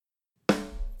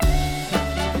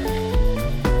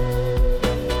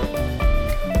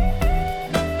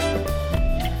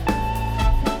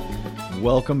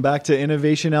Welcome back to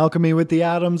Innovation Alchemy with the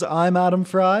Adams. I'm Adam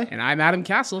Fry. And I'm Adam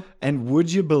Castle. And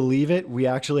would you believe it? We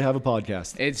actually have a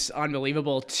podcast. It's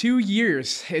unbelievable. 2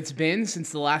 years it's been since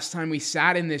the last time we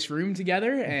sat in this room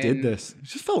together. And did this. It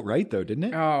just felt right though, didn't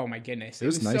it? Oh my goodness. It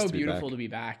was nice so to be beautiful back. to be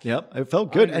back. Yep, it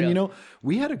felt good. Unreal. And you know,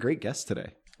 we had a great guest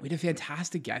today. We had a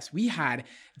fantastic guest. We had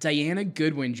Diana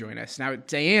Goodwin join us. Now,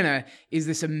 Diana is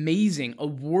this amazing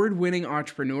award-winning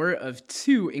entrepreneur of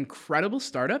two incredible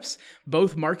startups,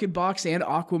 both MarketBox and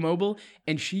Aquamobile,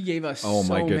 and she gave us so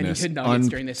many good nuggets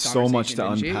during this conversation. So much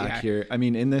to unpack here. I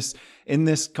mean, in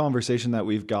this conversation that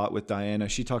we've got with Diana,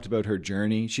 she talked about her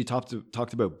journey. She talked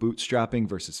about bootstrapping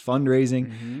versus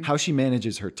fundraising, how she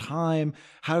manages her time,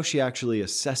 how she actually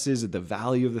assesses the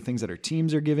value of the things that her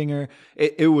teams are giving her.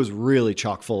 It was really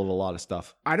chock full of a lot of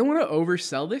stuff. I don't want to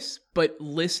oversell this, but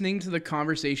listening to the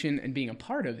conversation and being a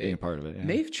part of it,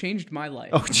 may have changed my life.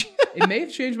 Oh, it may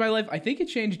have changed my life. I think it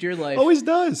changed your life. Always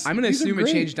does. I'm going to assume it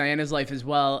changed Diana's life as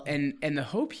well. And the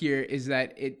hope here is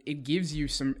that it gives you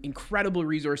some incredible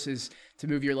resources to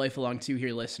move your life along too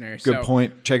here, listener. Good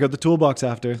point. Check out the toolbox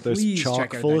after. There's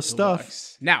chock full of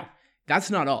stuff. Now,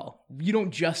 that's not all. You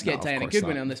don't just get Diana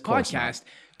Goodwin on this podcast.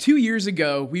 2 years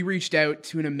ago, we reached out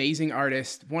to an amazing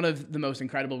artist, one of the most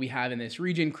incredible we have in this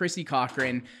region, Chrissy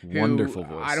Cochran. Who, wonderful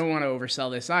voice. I don't want to oversell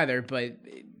this either, but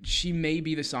she may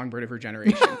be the songbird of her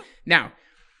generation. Now,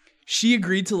 she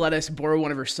agreed to let us borrow one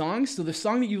of her songs. So the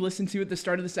song that you listened to at the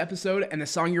start of this episode and the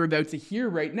song you're about to hear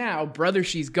right now, Brother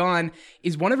She's Gone,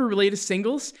 is one of her latest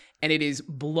singles, and it is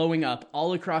blowing up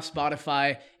all across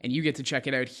Spotify, and you get to check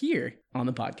it out here on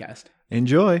the podcast.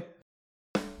 Enjoy.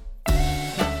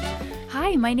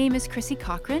 Hi, my name is Chrissy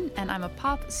Cochran, and I'm a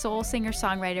pop soul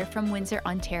singer-songwriter from Windsor,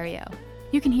 Ontario.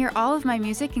 You can hear all of my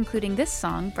music, including this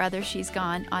song, Brother She's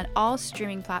Gone, on all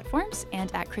streaming platforms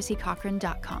and at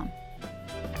chrissycochran.com.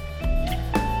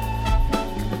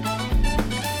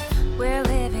 We're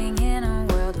living in a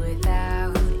world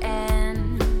without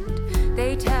end.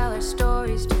 They tell us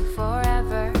stories to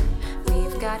forever.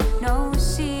 We've got no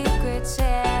secrets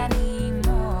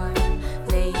anymore.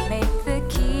 They make the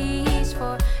keys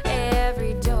for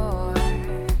every door.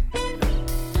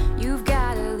 You've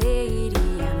got a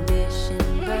lady ambition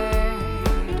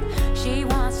bird. She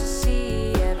wants to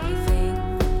see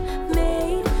everything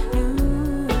made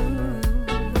new.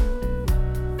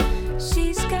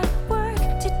 She's got work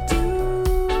to do.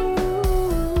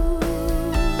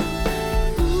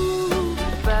 Ooh,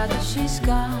 brother, she's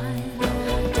gone.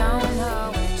 Don't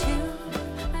know where to.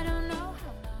 I don't know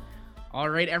how long. All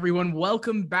right, everyone,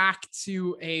 welcome back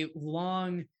to a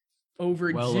long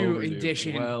overdue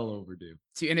edition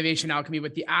to Innovation Alchemy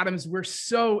with the Adams. We're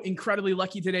so incredibly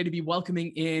lucky today to be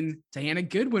welcoming in Diana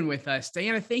Goodwin with us.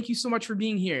 Diana, thank you so much for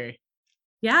being here.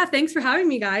 Yeah, thanks for having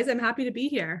me, guys. I'm happy to be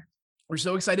here. We're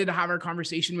so excited to have our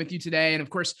conversation with you today. And of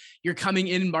course, you're coming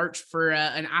in March for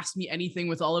an Ask Me Anything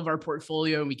with all of our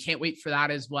portfolio, and we can't wait for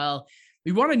that as well.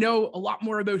 We want to know a lot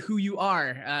more about who you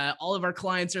are. All of our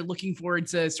clients are looking forward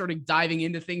to sort of diving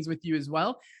into things with you as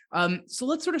well. So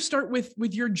let's sort of start with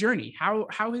your journey. How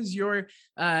has your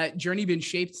journey been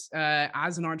shaped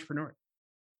as an entrepreneur?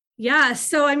 Yeah.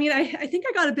 So, I mean, I think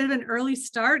I got a bit of an early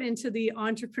start into the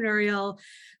entrepreneurial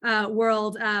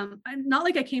world. Not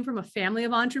like I came from a family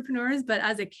of entrepreneurs, but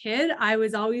as a kid, I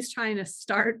was always trying to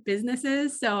start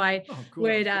businesses. So I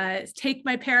would take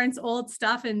my parents' old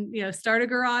stuff and, start a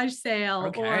garage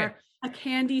sale or a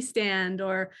candy stand,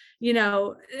 or,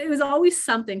 it was always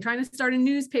something, trying to start a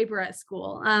newspaper at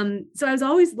school. So I was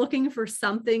always looking for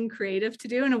something creative to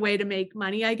do and a way to make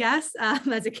money, I guess,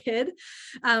 as a kid,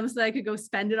 so that I could go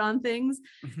spend it on things.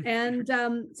 And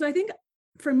so I think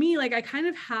for me, like, I kind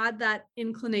of had that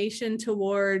inclination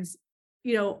towards,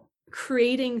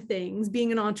 creating things,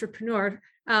 being an entrepreneur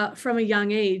from a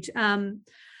young age.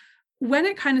 When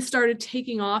it kind of started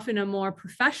taking off in a more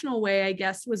professional way, I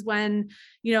guess, was when,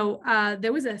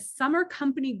 there was a summer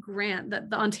company grant that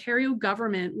the Ontario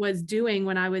government was doing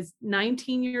when I was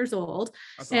 19 years old.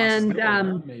 That's and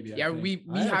awesome. We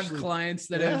have clients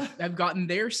that have gotten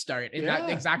their start in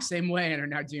that exact same way and are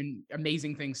now doing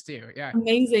amazing things too. Yeah.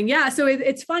 Amazing. Yeah. So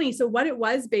it's funny. So what it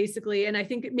was basically, and I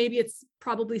think maybe it's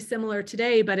probably similar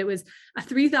today, but it was a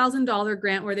 $3,000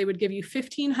 grant where they would give you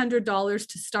 $1,500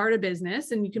 to start a business,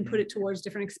 and you can put it towards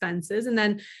different expenses. And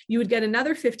then you would get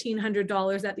another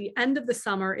 $1,500 at the end of the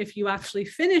summer if you actually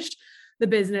finished the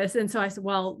business. And so I said,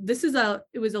 well,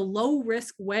 it was a low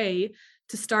risk way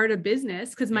to start a business,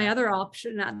 because my other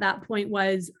option at that point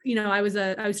was, I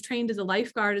was trained as a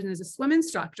lifeguard and as a swim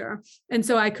instructor. And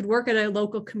so I could work at a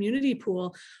local community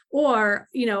pool, or,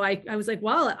 I was like,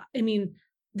 well, I mean,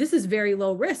 this is very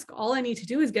low risk. All I need to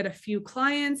do is get a few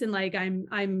clients, and like,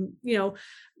 I'm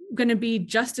going to be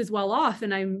just as well off.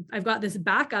 And I've got this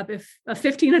backup if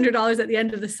 $1,500 at the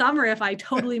end of the summer, if I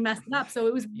totally messed it up. So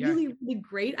it was really, really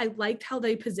great. I liked how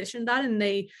they positioned that, and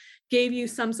they gave you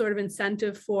some sort of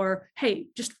incentive for, hey,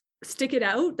 just stick it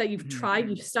out, that you've tried,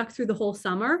 you've stuck through the whole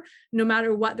summer. No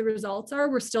matter what the results are,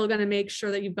 we're still going to make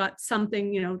sure that you've got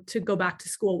something, to go back to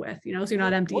school with, so you're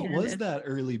not empty-handed. What was that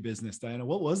early business, Diana?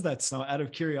 What was that? Out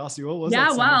of curiosity, what was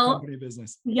that summer company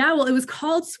business? Yeah, well, it was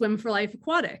called Swim for Life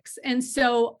Aquatics. And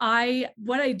so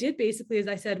what I did basically is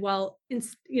I said, well,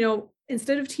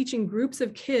 instead of teaching groups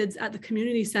of kids at the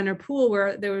community center pool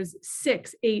where there was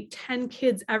 6, 8, 10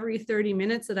 kids every 30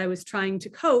 minutes that I was trying to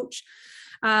coach,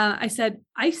 I said,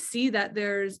 I see that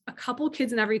there's a couple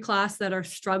kids in every class that are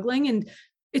struggling, and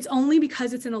it's only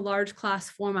because it's in a large class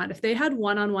format. If they had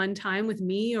one-on-one time with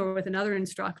me or with another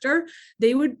instructor,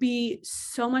 they would be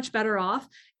so much better off.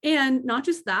 And not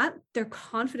just that, their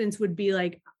confidence would be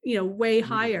like, way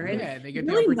higher. And they get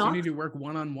the opportunity to work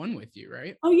one-on-one with you,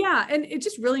 right? Oh yeah. And it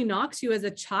just really knocks you as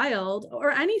a child or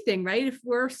anything, right? If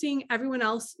we're seeing everyone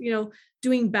else,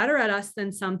 doing better at us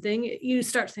than something, you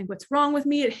start to think, what's wrong with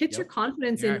me? It hits your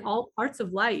confidence in all parts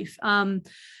of life.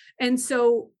 And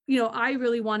so, I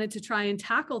really wanted to try and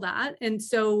tackle that. And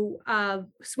so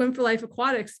Swim for Life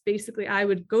Aquatics, basically, I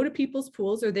would go to people's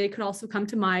pools, or they could also come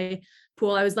to my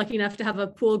pool. I was lucky enough to have a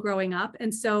pool growing up.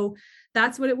 And so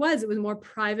that's what it was. It was more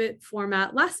private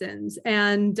format lessons.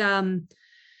 And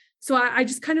so I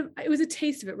just it was a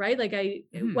taste of it, right? Like it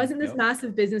wasn't this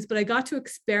massive business, but I got to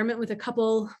experiment with a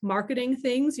couple marketing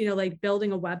things, like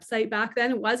building a website back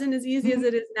then. It wasn't as easy as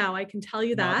it is now. I can tell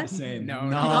you that. Not the same.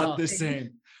 Not the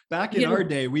same. Back in our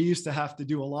day, we used to have to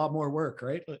do a lot more work,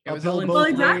 right? It was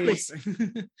exactly.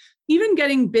 Even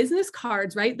getting business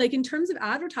cards, right? Like in terms of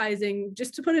advertising,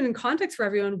 just to put it in context for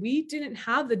everyone, we didn't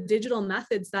have the digital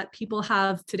methods that people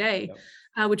have today.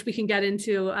 Which we can get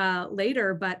into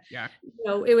later, but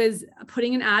it was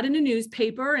putting an ad in a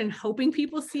newspaper and hoping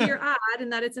people see your ad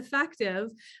and that it's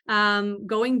effective.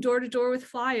 Going door to door with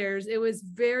flyers. It was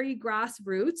very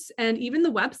grassroots, and even the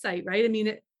website, right? I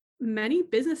mean, many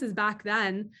businesses back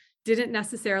then didn't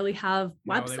necessarily have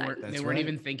websites. They weren't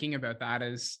even thinking about that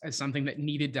as something that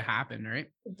needed to happen, right?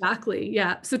 Exactly.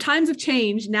 Yeah. So times have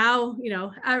changed now.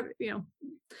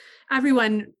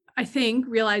 Everyone, I think,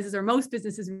 realizes, or most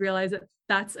businesses realize, that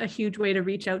that's a huge way to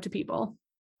reach out to people.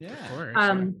 Yeah. Of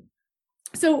course.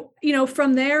 So,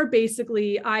 from there,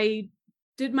 basically, I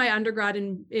did my undergrad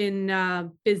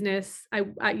in business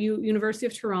at University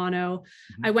of Toronto.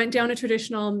 I went down a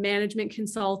traditional management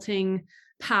consulting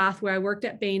path where I worked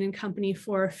at Bain & Company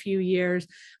for a few years,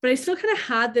 but I still kind of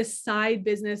had this side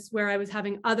business where I was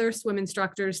having other swim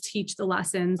instructors teach the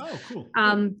lessons. Oh,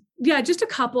 cool. Just a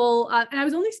couple, and I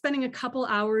was only spending a couple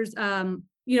hours,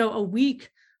 a week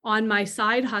on my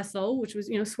side hustle, which was,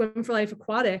 Swim for Life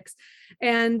Aquatics.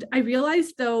 And I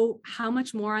realized, though, how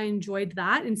much more I enjoyed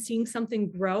that and seeing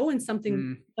something grow and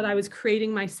something that I was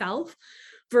creating myself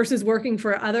versus working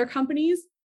for other companies.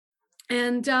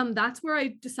 And that's where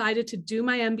I decided to do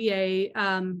my MBA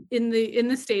in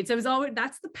the States.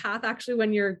 That's the path, actually,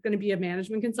 when you're going to be a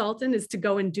management consultant, is to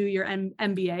go and do your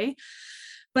MBA.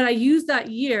 But I used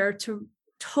that year to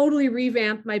totally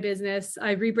revamped my business.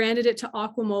 I rebranded it to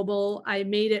Aquamobile. I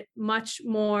made it much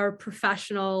more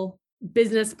professional,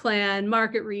 business plan,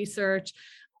 market research,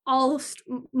 all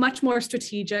much more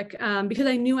strategic, because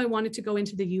I knew I wanted to go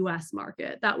into the US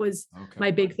market. That was my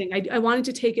big thing. I wanted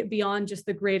to take it beyond just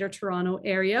the greater Toronto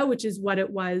area, which is what it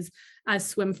was as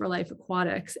Swim for Life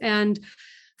Aquatics. And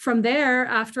from there,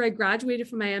 after I graduated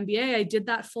from my MBA, I did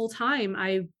that full time.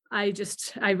 I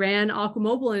ran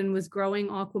Aquamobile and was growing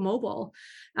Aquamobile.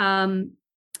 And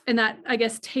that, I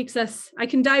guess, takes us, I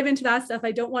can dive into that stuff.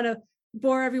 I don't want to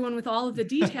bore everyone with all of the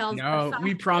details. No,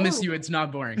 we promise you it's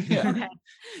not boring. Okay.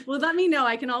 Well, let me know.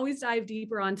 I can always dive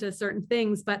deeper onto certain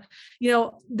things, but,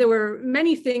 there were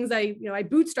many things I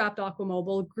bootstrapped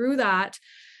Aquamobile, grew that.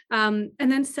 And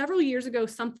then several years ago,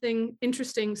 something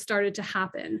interesting started to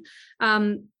happen.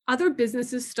 Other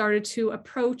businesses started to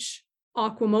approach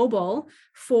Aquamobile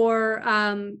for,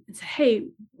 hey,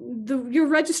 your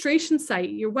registration site,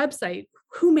 your website,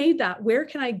 who made that? Where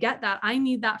can I get that? I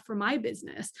need that for my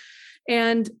business.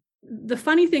 And the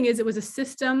funny thing is, it was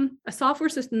a software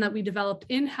system that we developed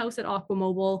in-house at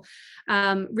Aquamobile,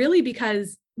 really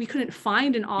because we couldn't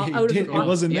find an it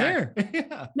wasn't there.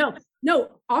 No,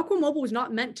 Aquamobile was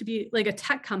not meant to be like a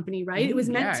tech company, right? It was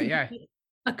meant to be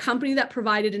a company that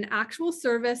provided an actual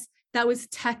service that was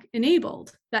tech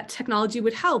enabled, that technology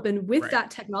would help. And with that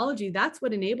technology, that's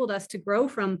what enabled us to grow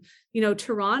from,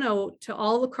 Toronto to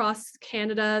all across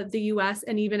Canada, the US,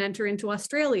 and even enter into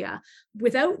Australia.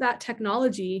 Without that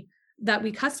technology, that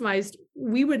we customized,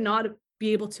 we would not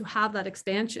be able to have that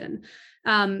expansion.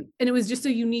 And it was just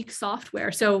a unique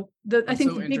software. So I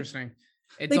think so interesting.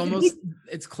 It's almost,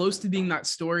 it's close to being that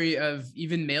story of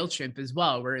even MailChimp as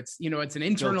well, where it's, it's an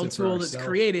internal tool that's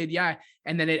created. Yeah.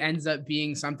 And then it ends up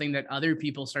being something that other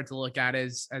people start to look at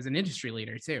as an industry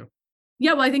leader too.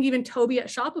 Yeah. Well, I think even Toby at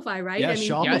Shopify, right? Yeah, I mean,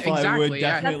 Shopify would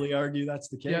definitely argue that's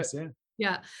the case. Yeah.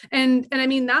 Yeah. And I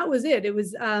mean, that was it. It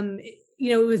was,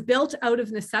 it was built out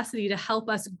of necessity to help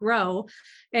us grow.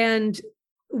 And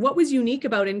what was unique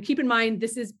about it, and keep in mind,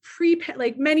 this is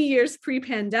many years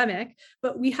pre-pandemic,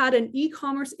 but we had an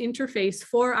e-commerce interface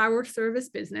for our service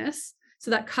business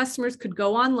so that customers could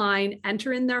go online,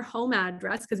 enter in their home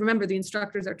address. Because remember, the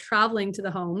instructors are traveling to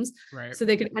the homes. Right. So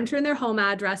they could enter in their home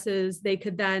addresses. They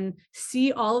could then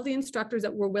see all of the instructors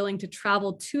that were willing to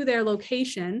travel to their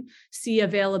location, see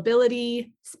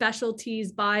availability,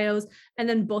 specialties, bios, and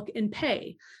then book and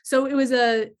pay. So it was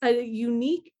a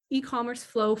unique e-commerce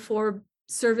flow for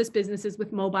service businesses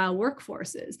with mobile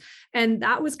workforces. And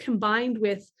that was combined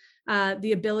with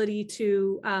the ability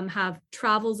to have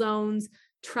travel zones,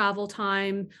 travel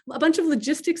time, a bunch of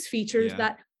logistics features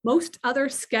that most other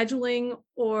scheduling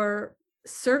or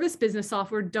service business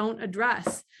software don't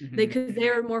address.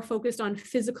 They're more focused on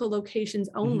physical locations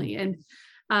only. And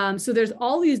so there's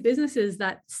all these businesses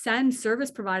that send service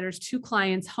providers to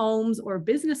clients' homes or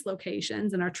business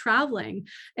locations and are traveling.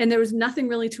 And there was nothing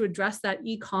really to address that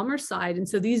e-commerce side. And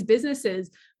so these businesses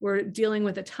were dealing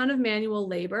with a ton of manual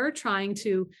labor, trying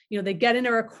to, they get in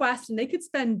a request and they could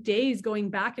spend days going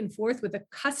back and forth with a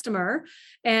customer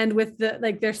and with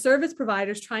their service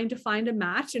providers trying to find a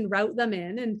match and route them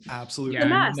in. And absolute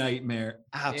nightmare.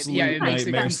 Absolute it makes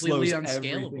nightmare. it completely Slows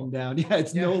unscalable everything down. Yeah,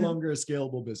 it's no longer a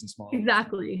scalable business model.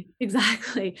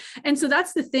 Exactly. And so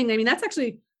that's the thing. I mean, that's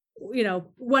actually,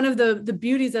 one of the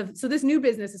beauties of, so this new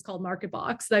business is called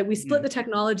MarketBox, that we split the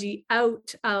technology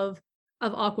out of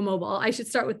Aquamobile. I should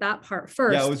start with that part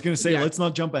first. Yeah, I was going to say, let's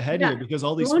not jump ahead here, because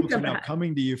all these folks are now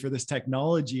coming to you for this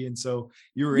technology. And so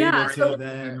you were able to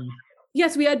then.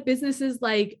 Yes, we had businesses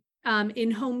like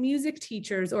in-home music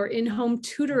teachers or in-home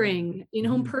tutoring,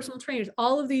 in-home personal trainers,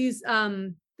 all of these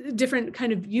different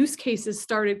kind of use cases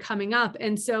started coming up.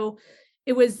 And so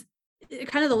it was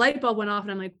kind of the light bulb went off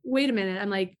and I'm like, wait a minute.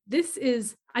 I'm like,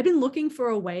 I've been looking for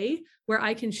a way where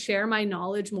I can share my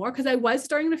knowledge more, because I was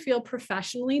starting to feel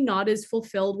professionally not as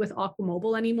fulfilled with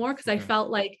Aquamobile anymore. Because I felt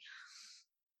like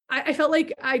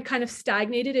I kind of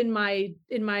stagnated in my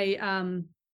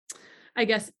I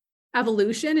guess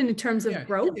evolution and in terms of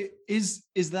growth. Is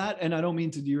that, and I don't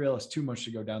mean to derail us too much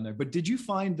to go down there, but did you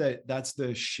find that that's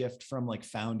the shift from like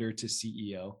founder to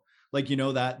CEO? Like,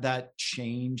 that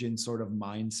change in sort of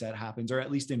mindset happens, or at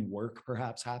least in work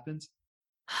perhaps happens?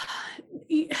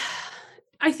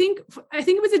 I think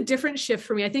it was a different shift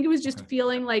for me. I think it was just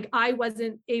feeling like I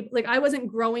wasn't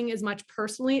growing as much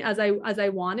personally as I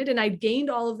wanted. And I gained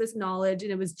all of this knowledge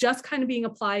and it was just kind of being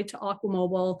applied to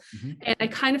Aquamobile. And I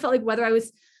kind of felt like whether I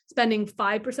was spending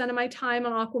 5% of my time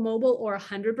on Aquamobile or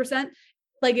 100%,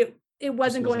 like it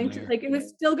wasn't going to, like, it was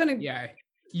still going to,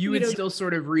 you would still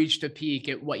sort of reached a peak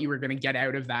at what you were going to get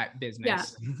out of that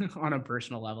business on a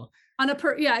personal level.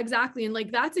 Exactly. And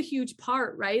like, that's a huge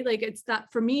part, right? Like, it's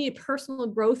that for me, personal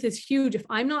growth is huge. If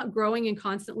I'm not growing and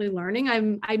constantly learning,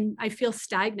 I feel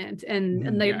stagnant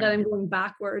and that I'm going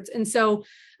backwards. And so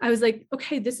I was like,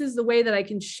 okay, this is the way that I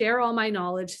can share all my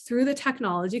knowledge through the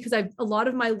technology. Because a lot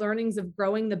of my learnings of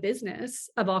growing the business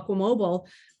of Aquamobile,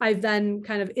 I've then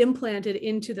kind of implanted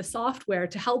into the software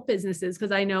to help businesses.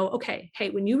 Because I know, okay,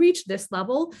 hey, when you reach this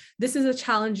level, this is a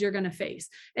challenge you're going to face.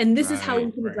 And this is how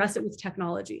you can address it with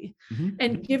technology.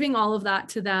 And giving all of that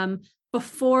to them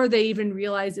before they even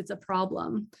realize it's a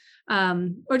problem,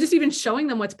 or just even showing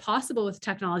them what's possible with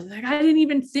technology. Like, I didn't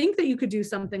even think that you could do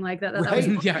something like that.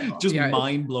 Just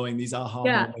mind blowing, these aha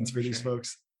moments for these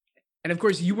folks. And of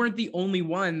course, you weren't the only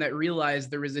one that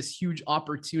realized there was this huge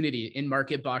opportunity in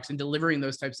MarketBox and delivering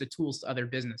those types of tools to other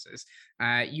businesses.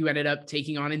 You ended up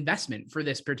taking on investment for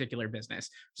this particular business,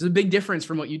 which is a big difference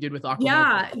from what you did with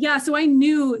Aquamobile. Yeah. So I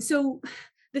knew. So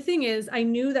the thing is, I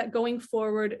knew that going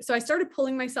forward, so I started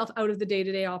pulling myself out of the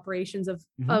day-to-day operations of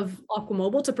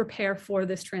Aquamobile to prepare for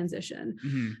this transition.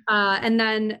 And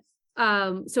then,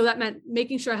 so that meant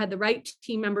making sure I had the right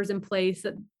team members in place,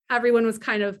 that everyone was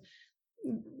kind of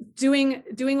doing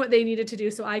what they needed to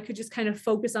do. So I could just kind of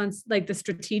focus on like the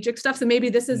strategic stuff. So maybe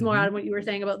this is more out of what you were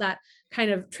saying about that kind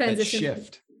of transition. That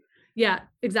shift. Yeah,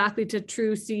 exactly. To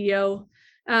true CEO.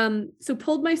 So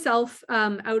pulled myself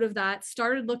out of that,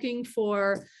 started looking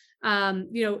for,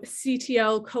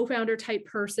 CTO, co-founder type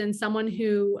person, someone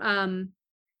who,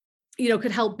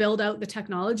 could help build out the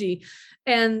technology,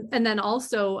 and then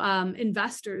also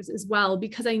investors as well,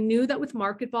 because I knew that with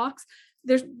MarketBox,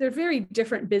 they're very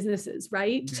different businesses,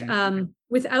 right? Mm-hmm.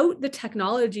 Without the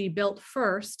technology built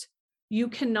first, you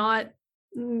cannot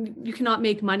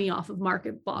make money off of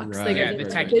MarketBox. Right. Yeah, the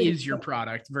tech is your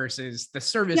product versus the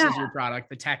service is your product.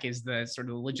 The tech is the sort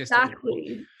of logistics.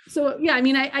 Exactly. So yeah, I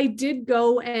mean, I did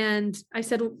go and I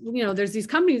said, there's these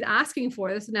companies asking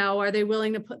for this now. Are they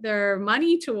willing to put their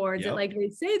money towards it like they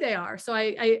say they are? So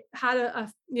I had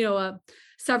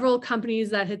several companies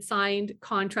that had signed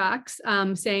contracts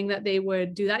saying that they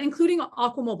would do that, including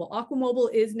Aquamobile.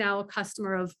 Aquamobile is now a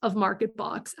customer of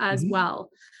MarketBox as well.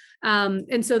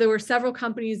 And so there were several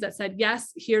companies that said,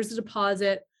 yes, here's the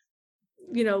deposit,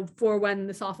 for when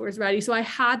the software is ready. So I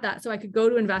had that, so I could go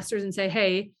to investors and say,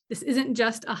 hey, this isn't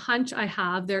just a hunch I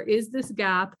have. There is this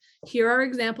gap. Here are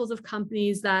examples of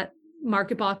companies that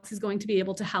MarketBox is going to be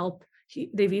able to help.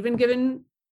 They've even given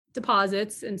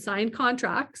deposits and signed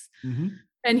contracts.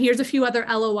 And here's a few other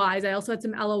LOIs. I also had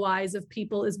some LOIs of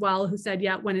people as well who said,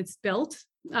 yeah, when it's built,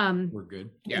 we're good.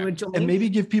 Yeah. Would join. And maybe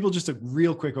give people just a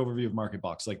real quick overview of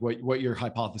MarketBox, like what your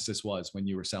hypothesis was when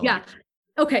you were selling. Yeah.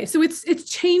 Okay. So it's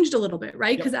changed a little bit,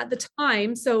 right? Because at the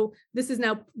time, so this is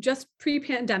now just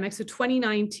pre-pandemic. So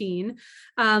 2019,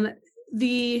 how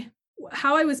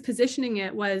I was positioning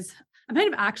it was, I might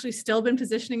have actually still been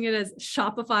positioning it as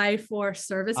Shopify for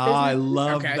service business. I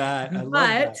love that. I love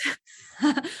that.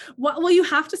 Well, you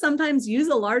have to sometimes use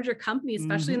a larger company,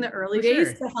 especially in the early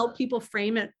days, to help people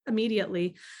frame it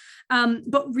immediately.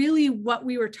 But really what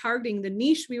we were targeting, the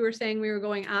niche we were saying we were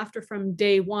going after from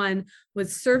day one,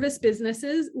 was service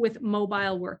businesses with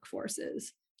mobile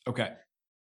workforces. Okay.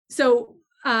 So,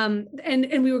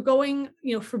 and we were going,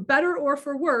 for better or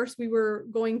for worse, we were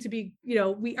going to be,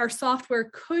 our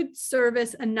software could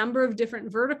service a number of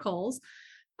different verticals,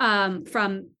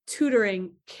 from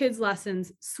tutoring, kids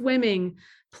lessons, swimming,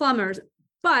 plumbers.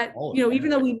 But, even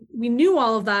though we knew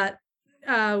all of that,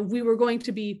 we were going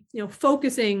to be,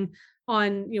 focusing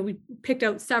on, we picked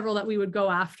out several that we would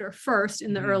go after first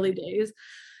in the early days.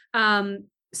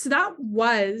 So that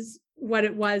was what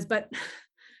it was, but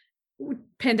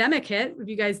pandemic hit, if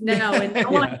you guys know, and no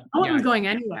one was going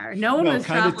anywhere. No one was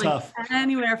traveling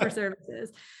anywhere for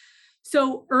services.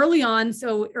 So early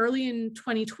in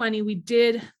 2020, we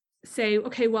did say,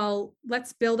 okay, well,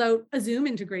 let's build out a Zoom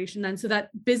integration then, so that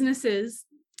businesses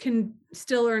can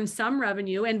still earn some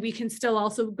revenue and we can still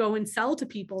also go and sell to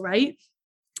people, right?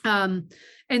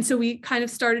 And so we kind of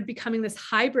started becoming this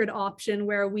hybrid option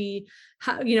where we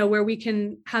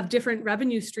can have different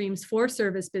revenue streams for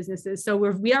service businesses. So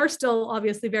we are still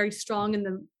obviously very strong in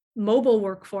the mobile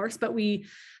workforce, but we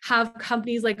have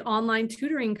companies like online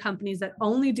tutoring companies that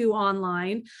only do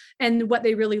online. And what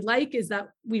they really like is that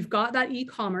we've got that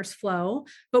e-commerce flow,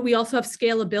 but we also have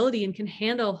scalability and can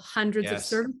handle hundreds of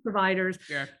service providers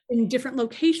in different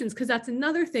locations. Because that's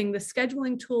another thing, the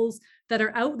scheduling tools that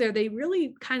are out there, they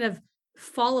really kind of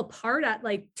fall apart at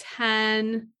like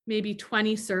 10, maybe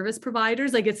 20 service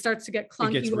providers. Like it starts to get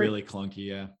clunky. It gets really clunky.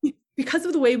 Yeah. Because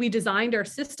of the way we designed our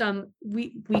system,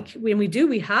 we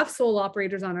have sole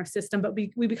operators on our system, but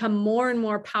we become more and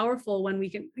more powerful when we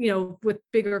can, with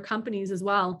bigger companies as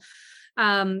well.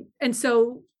 And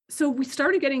so we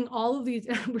started getting all of these,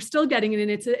 we're still getting it.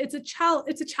 And it's a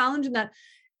challenge in that,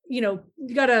 you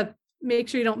got to make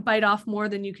sure you don't bite off more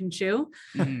than you can chew.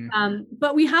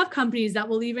 But we have companies that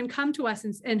will even come to us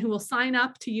and who will sign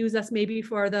up to use us maybe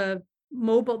for the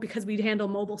mobile, because we handle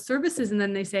mobile services. And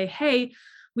then they say, hey,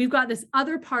 we've got this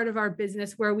other part of our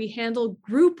business where we handle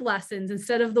group lessons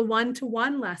instead of the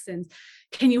one-to-one lessons.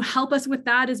 Can you help us with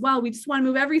that as well? We just want to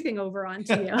move everything over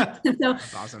onto you. So,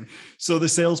 that's awesome. So the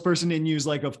salesperson in you's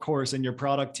like, of course, and your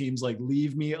product team's like,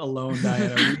 leave me alone,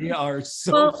 Diana. We are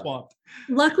so swamped.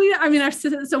 Luckily,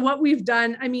 so what we've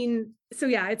done, I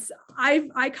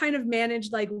kind of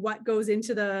manage like what goes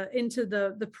into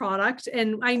the product.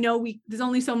 And I know there's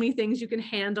only so many things you can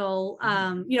handle.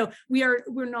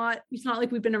 It's not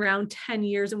like we've been around 10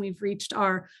 years and we've reached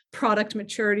our product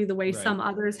maturity the way some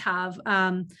others have.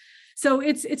 So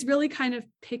it's really kind of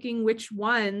picking which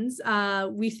ones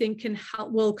we think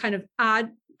will kind of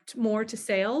add more to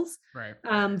sales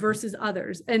versus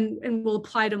others, and will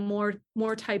apply to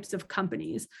more types of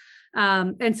companies.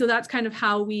 And so that's kind of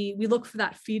how we look for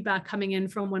that feedback coming in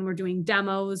from when we're doing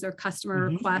demos or customer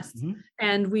requests.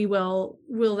 And we'll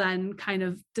then kind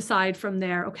of decide from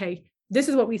there, okay, this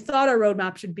is what we thought our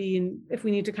roadmap should be. And if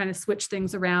we need to kind of switch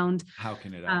things around, how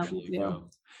can it actually go?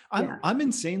 I'm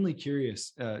insanely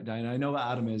curious, Diana. I know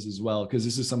Adam is as well, because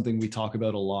this is something we talk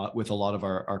about a lot with a lot of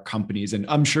our companies. And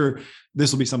I'm sure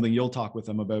this will be something you'll talk with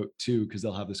them about too, because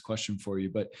they'll have this question for you.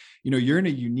 But, you're in a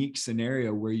unique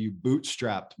scenario where you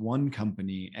bootstrapped one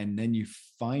company and then you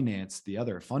financed the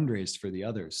other, fundraised for the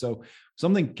other. So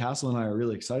something Castle and I are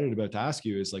really excited about to ask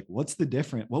you is like, what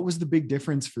was the big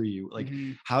difference for you? Like,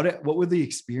 what were the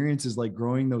experiences like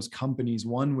growing those companies,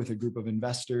 one with a group of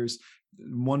investors,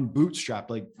 one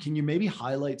bootstrap? Like, can you maybe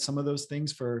highlight some of those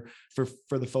things for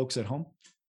the folks at home?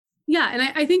 Yeah. And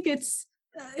I think it's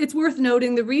worth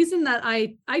noting the reason that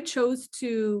I chose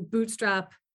to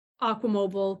bootstrap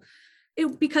Aquamobile,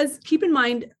 because keep in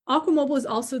mind, Aquamobile is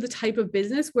also the type of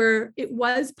business where it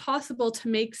was possible to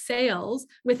make sales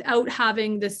without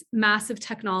having this massive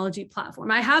technology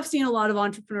platform. I have seen a lot of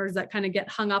entrepreneurs that kind of get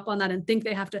hung up on that and think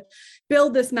they have to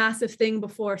build this massive thing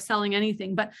before selling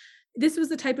anything. But this was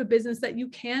the type of business that you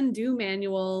can do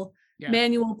manual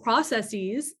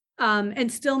processes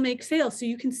and still make sales. So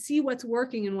you can see what's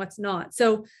working and what's not.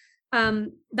 So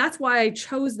that's why I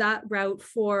chose that route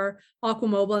for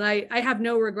Aquamobile. And I have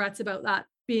no regrets about that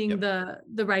being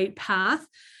the right path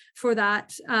for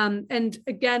that. And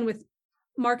again, with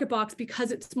MarketBox,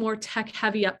 because it's more tech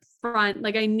heavy up front,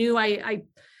 like I knew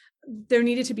there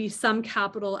needed to be some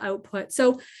capital output.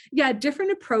 So yeah,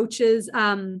 different approaches.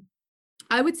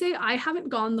 I would say I haven't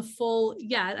gone the full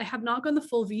yet. I have not gone the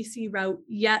full VC route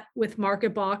yet with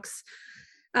MarketBox.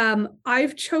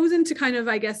 I've chosen to kind of,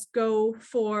 I guess, go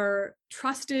for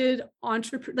trusted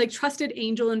trusted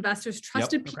angel investors,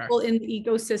 trusted people in the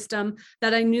ecosystem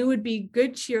that I knew would be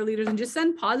good cheerleaders and just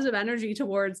send positive energy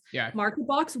towards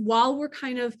MarketBox while we're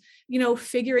kind of,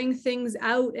 figuring things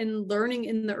out and learning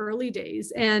in the early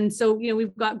days. And so,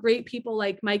 we've got great people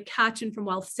like Mike Katchen from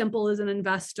Wealthsimple as an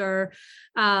investor,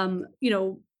 Andrew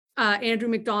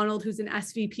McDonald, who's an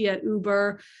SVP at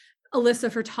Uber,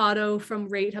 Alyssa Furtado from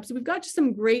Rate Hub. So we've got just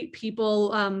some great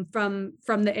people from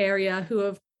the area who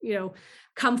have,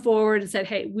 come forward and said,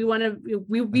 hey, we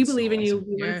believe in you.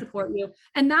 We want to support you.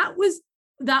 And that was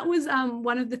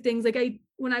one of the things, like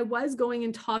when I was going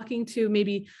and talking to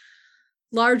maybe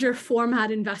larger format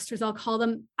investors, I'll call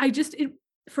them,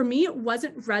 for me, it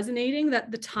wasn't resonating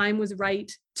that the time was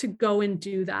right to go and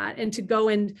do that and to go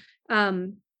and,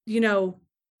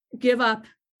 give up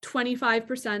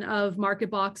 25% of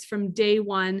MarketBox from day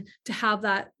one to have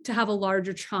a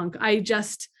larger chunk. It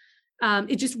just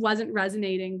wasn't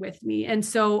resonating with me. And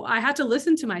so I had to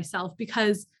listen to myself,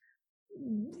 because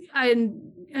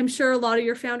I'm sure a lot of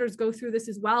your founders go through this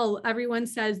as well. Everyone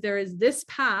says there is this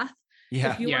path.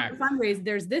 If you want to fundraise,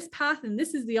 there's this path and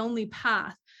this is the only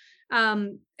path.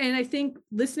 And I think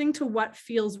listening to what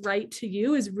feels right to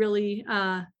you is really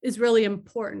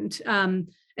important.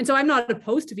 And so I'm not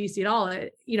opposed to VC at all.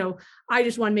 I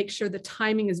just want to make sure the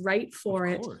timing is right for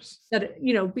it.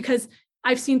 Because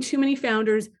I've seen too many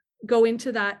founders go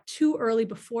into that too early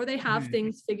before they have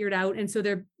things figured out. And so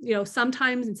they're,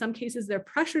 sometimes in some cases, they're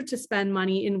pressured to spend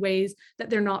money in ways that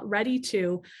they're not ready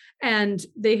to. And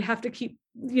they have to keep,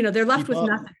 they're left with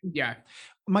nothing. Yeah.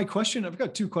 My question, I've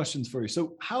got two questions for you.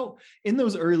 So how, in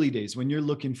those early days, when you're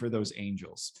looking for those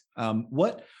angels,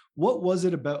 what was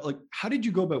it about? Like, how did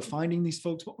you go about finding these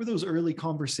folks? What were those early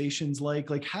conversations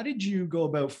like? Like, how did you go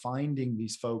about finding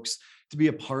these folks to be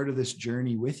a part of this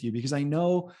journey with you? Because I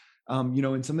know,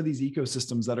 in some of these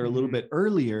ecosystems that are a little bit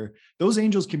earlier, those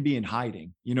angels can be in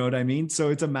hiding. You know what I mean?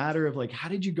 So it's a matter of like, how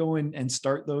did you go in and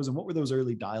start those? And what were those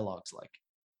early dialogues like?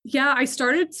 Yeah, I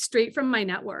started straight from my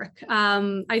network.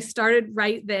 I started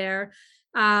right there.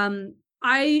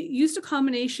 I used a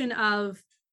combination of,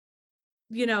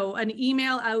 an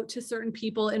email out to certain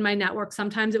people in my network.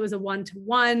 Sometimes it was a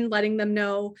one-to-one, letting them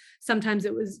know. Sometimes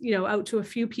it was, out to a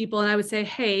few people. And I would say,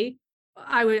 hey,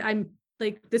 I'm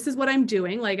like, this is what I'm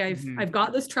doing. Like I've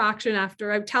got this traction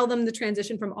after I tell them the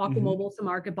transition from Aquamobile to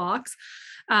MarketBox.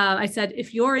 I said,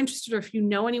 if you're interested or if you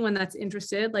know anyone that's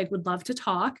interested, like would love to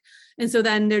talk. And so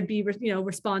then there'd be,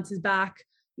 responses back,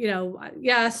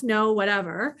 yes, no,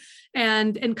 whatever,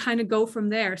 and kind of go from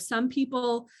there. Some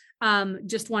people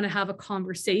just want to have a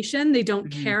conversation. They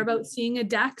don't care about seeing a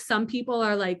deck. Some people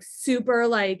are like super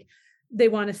like, they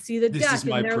want to see the deck. This is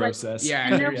my process.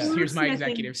 Like, here's my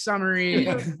executive summary.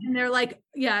 And they're like,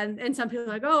 and some people are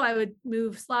like, oh, I would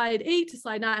move slide 8 to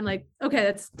slide 9. I'm like, okay,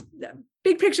 that's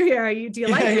big picture here. Do you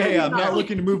like it? Yeah. I'm not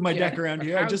looking to move my deck around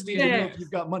here. I just need to know if you've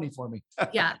got money for me.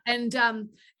 And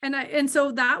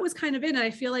so that was kind of it. And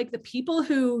I feel like the people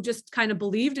who just kind of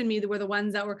believed in me were the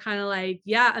ones that were kind of like,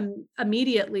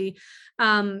 immediately.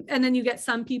 And then you get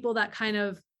some people that kind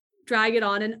of drag it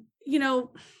on, and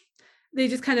they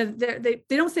just kind of, they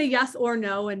don't say yes or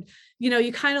no. And,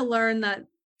 you kind of learn that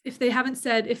if they haven't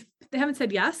said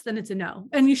yes, then it's a no.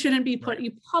 And you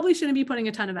probably shouldn't be putting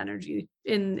a ton of energy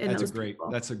in those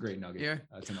people. That's a great nugget. Yeah.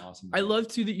 That's an awesome I nugget. love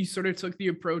too that you sort of took the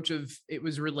approach of it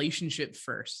was relationship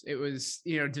first. It was,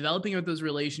 developing out those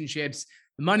relationships.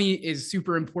 The money is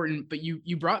super important, but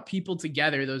you brought people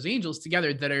together, those angels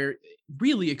together that are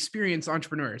really experienced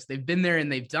entrepreneurs. They've been there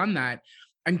and they've done that.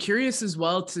 I'm curious as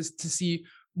well to see,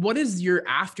 what does your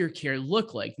aftercare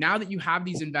look like now that you have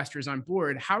these investors on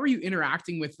board? How are you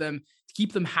interacting with them to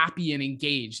keep them happy and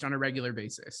engaged on a regular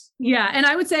basis? Yeah. And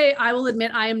I would say, I will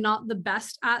admit, I am not the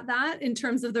best at that in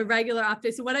terms of the regular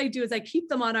updates. So what I do is I keep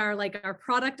them on our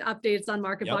product updates on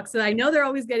MarketBox. Yep. So I know they're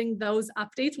always getting those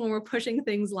updates when we're pushing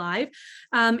things live.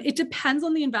 It depends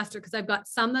on the investor, because I've got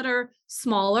some that are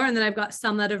smaller, and then I've got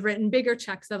some that have written bigger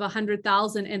checks of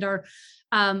 100,000 and are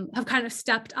have kind of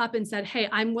stepped up and said, hey,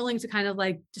 I'm willing to kind of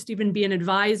just even be an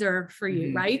advisor for you.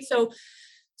 Mm-hmm. Right.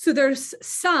 So there's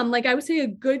some, I would say a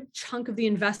good chunk of the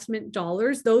investment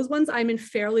dollars, those ones I'm in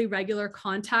fairly regular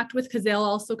contact with, because they'll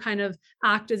also kind of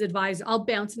act as advisor. I'll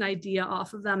bounce an idea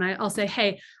off of them. I'll say,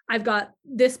 hey, I've got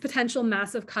this potential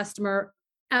massive customer.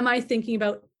 Am I thinking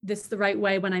about this the right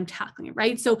way when I'm tackling it?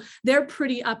 Right. So they're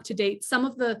pretty up to date. Some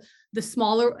of the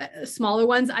smaller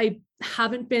ones, I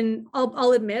haven't been,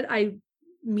 I'll admit, I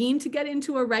mean to get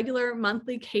into a regular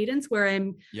monthly cadence where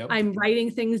I'm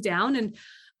writing things down, and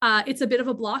it's a bit of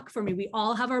a block for me. We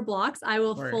all have our blocks. I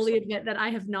will fully admit that I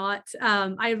have not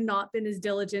been as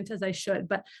diligent as I should,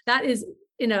 but that is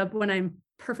when I'm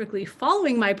perfectly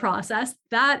following my process,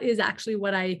 that is actually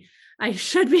what I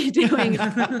should be doing.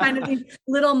 Kind of these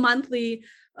little monthly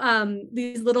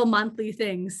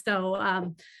things.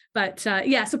 So,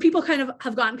 so people kind of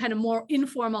have gotten kind of more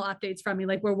informal updates from me,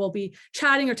 where we'll be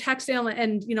chatting or texting,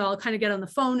 and, I'll kind of get on the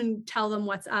phone and tell them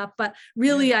what's up. But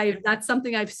really, that's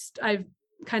something I've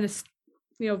kind of,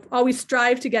 always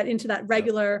strive to get into that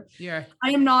regular. Yeah. I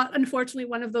am not, unfortunately,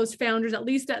 one of those founders, at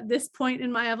least at this point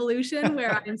in my evolution,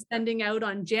 where I'm sending out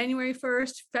on January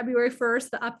 1st, February 1st,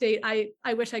 the update.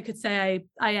 I wish I could say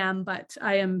I am, but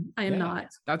I am not.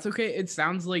 That's okay. It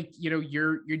sounds like,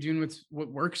 you're doing what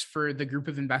works for the group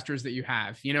of investors that you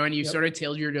have, and you sort of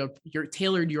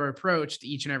tailored your approach to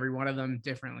each and every one of them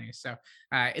differently. So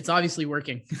it's obviously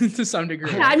working to some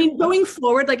degree. Yeah, I mean, going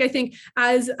forward, I think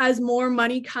as more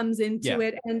money comes into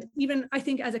it, and even I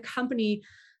think as a company,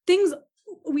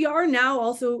 we are now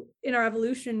also in our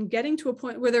evolution getting to a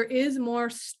point where there is more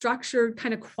structured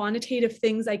kind of quantitative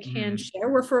things I can share,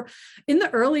 where in the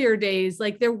earlier days,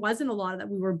 there wasn't a lot of that.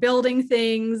 We were building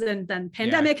things, and then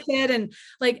pandemic hit, and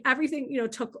everything,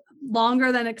 took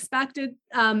longer than expected,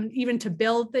 even to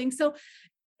build things. So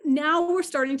now we're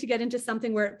starting to get into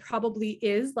something where it probably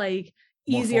is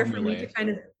easier for me to kind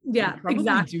of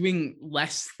doing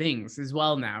less things as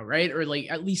well now, right? Or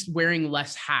at least wearing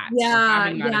less hats.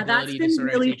 That's been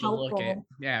really helpful.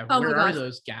 Where are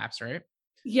those gaps, right?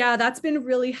 Yeah, that's been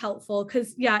really helpful,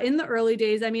 because in the early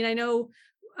days, I mean, I know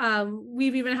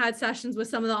we've even had sessions with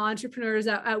some of the entrepreneurs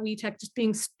at WeTech, just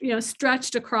being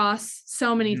stretched across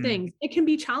so many things. It can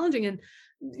be challenging, and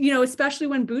especially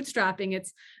when bootstrapping,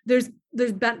 there's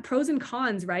pros and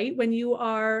cons, right? When you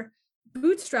are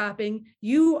bootstrapping,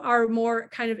 you are more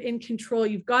kind of in control.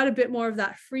 You've got a bit more of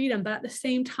that freedom, but at the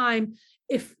same time,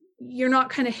 if you're not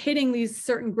kind of hitting these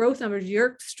certain growth numbers,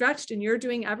 you're stretched and you're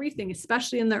doing everything,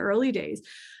 especially in the early days.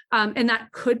 And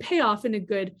that could pay off in a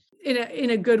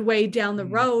good way down the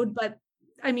road. But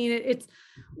I mean,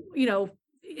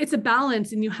 it's a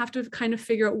balance, and you have to kind of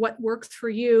figure out what works for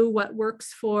you, what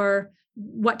works for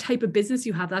what type of business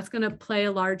you have. That's going to play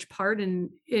a large part in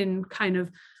kind of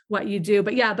what you do.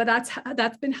 But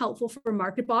that's been helpful for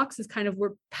MarketBox, is kind of,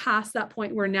 we're past that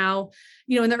point where now,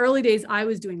 in the early days, I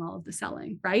was doing all of the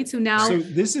selling, right? So now. So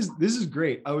this is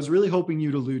great. I was really hoping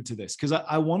you'd allude to this, because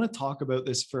I want to talk about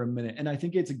this for a minute. And I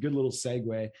think it's a good little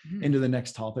segue into the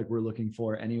next topic we're looking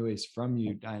for anyways from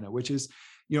you, Diana, which is,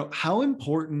 how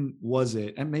important was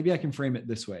it? And maybe I can frame it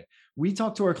this way. We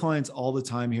talk to our clients all the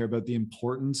time here about the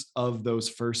importance of those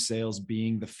first sales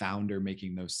being the founder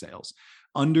making those sales,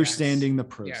 understanding the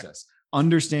process,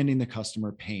 understanding the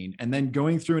customer pain, and then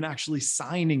going through and actually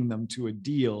signing them to a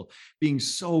deal being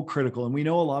so critical. And we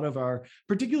know a lot of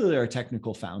particularly our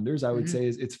technical founders, I would say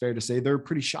it's fair to say they're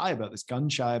pretty shy about this, gun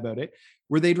shy about it,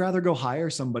 where they'd rather go hire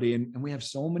somebody. And we have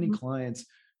so many clients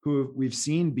who we've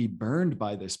seen be burned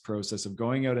by this process of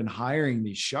going out and hiring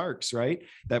these sharks, right?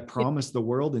 That promise the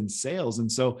world in sales.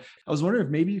 And so I was wondering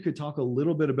if maybe you could talk a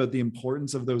little bit about the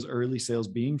importance of those early sales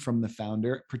being from the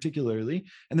founder, particularly,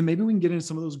 and then maybe we can get into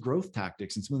some of those growth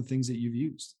tactics and some of the things that you've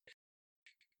used.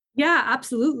 Yeah,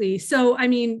 absolutely. So, I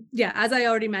mean, yeah, as I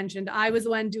already mentioned, I was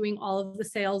the one doing all of the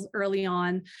sales early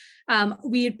on.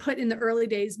 We had put in the early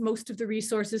days most of the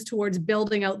resources towards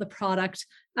building out the product.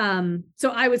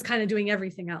 So I was kind of doing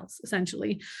everything else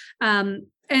essentially. And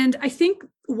I think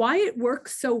why it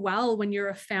works so well when you're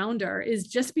a founder is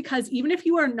just because even if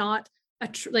you are not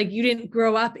like you didn't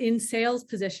grow up in sales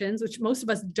positions, which most of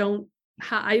us don't.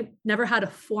 I never had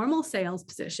a formal sales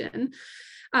position.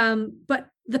 But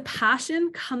the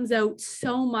passion comes out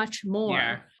so much more.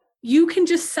 Yeah. You can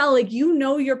just sell, like, you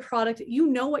know, your product, you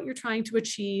know what you're trying to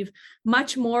achieve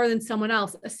much more than someone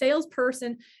else. A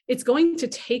salesperson, it's going to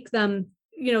take them,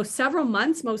 you know, several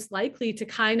months most likely to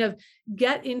kind of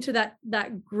get into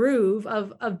that groove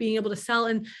of being able to sell.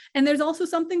 And there's also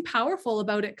something powerful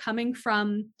about it coming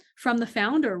from the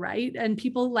founder, right? And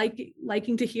people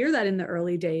liking to hear that in the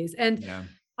early days. And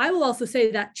I will also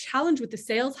say that challenge with the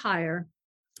sales hire.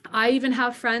 I even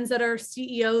have friends that are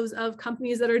CEOs of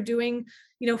companies that are doing,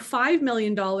 you know, $5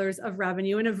 million of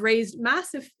revenue and have raised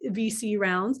massive VC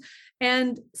rounds.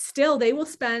 And still they will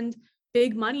spend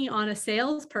big money on a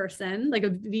salesperson, like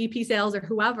a VP sales or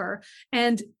whoever.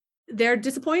 And they're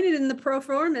disappointed in the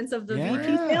performance of the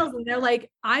VP sales. And they're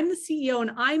like, I'm the CEO and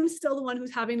I'm still the one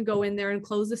who's having to go in there and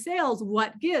close the sales.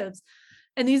 What gives?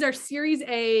 And these are Series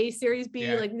A, Series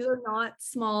B, like these are not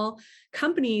small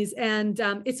companies. And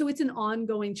it's an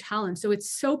ongoing challenge. So it's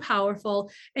so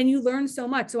powerful and you learn so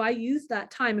much. So I use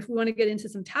that time. If we want to get into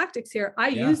some tactics here, I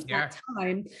use that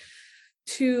time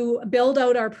to build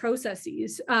out our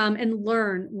processes and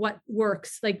learn what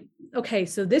works. Like, okay,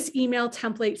 so this email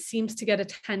template seems to get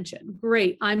attention.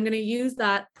 Great. I'm going to use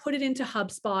that, put it into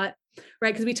HubSpot,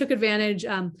 right? Because we took advantage.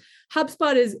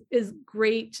 HubSpot is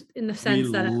great in the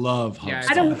sense that love HubSpot. Yeah,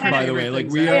 I don't, by the way, like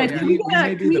can we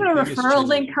get a referral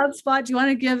link HubSpot? Do you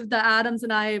want to give the Adams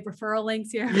and I referral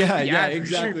links here? Yeah,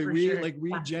 exactly. Sure.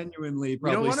 We genuinely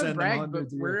we don't probably want to send brag, them but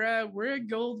we're a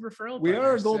gold referral. We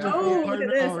are a gold referral look at partner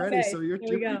this. already. Okay, So you're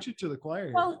here we go. preaching to the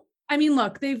choir. Well, I mean,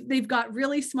 look, they've got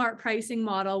really smart pricing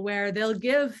model where they'll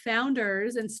give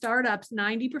founders and startups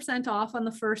 90% off on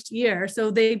the first year.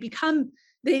 So they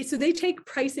take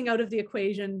pricing out of the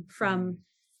equation from,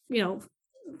 you know,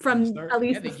 from at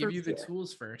least they give you the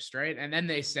tools first, right? And then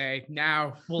they say,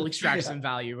 now we'll extract some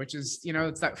value, which is, you know,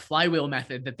 it's that flywheel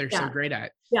method that they're so great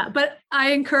at. Yeah. But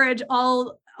I encourage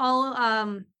all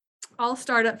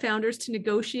startup founders to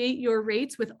negotiate your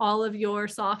rates with all of your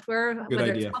software, Good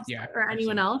whether idea. it's HubSpot or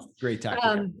anyone else. Great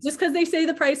tactic. Just because they say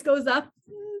the price goes up,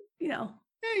 you know.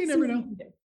 Yeah, you never know.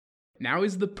 Now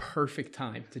is the perfect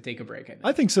time to take a break.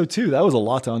 I think so too. That was a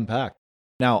lot to unpack.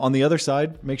 Now, on the other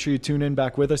side, make sure you tune in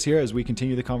back with us here as we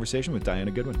continue the conversation with Diana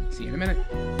Goodwin. See you in a minute.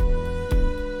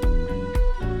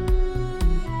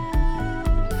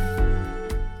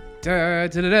 Da,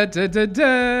 da, da, da, da,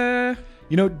 da.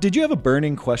 You know, did you have a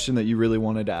burning question that you really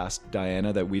wanted to ask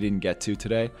Diana that we didn't get to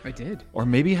today? I did. Or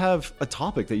maybe have a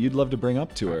topic that you'd love to bring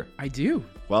up to her? I do.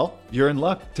 Well, you're in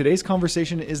luck. Today's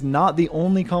conversation is not the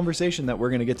only conversation that we're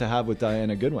going to get to have with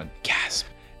Diana Goodwin. Gasp.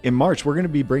 In March, we're going to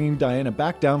be bringing Diana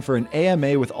back down for an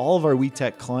AMA with all of our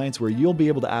WeTech clients where you'll be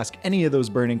able to ask any of those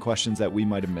burning questions that we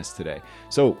might have missed today.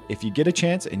 So if you get a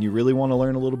chance and you really want to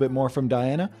learn a little bit more from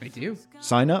Diana, I do.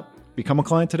 Sign up, become a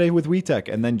client today with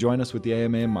WeTech, and then join us with the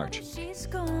AMA in March. She's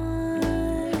gone.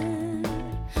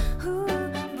 Ooh,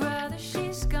 brother,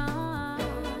 she's gone.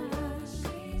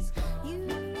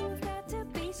 You've got to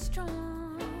be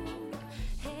strong.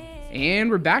 Hey.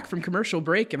 And we're back from commercial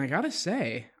break, and I gotta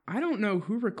say, I don't know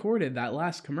who recorded that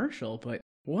last commercial, but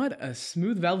what a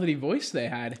smooth, velvety voice they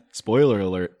had. Spoiler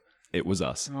alert, it was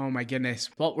us. Oh my goodness.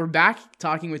 Well, we're back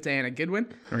talking with Diana Goodwin.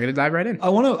 We're gonna dive right in. I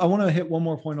want to hit one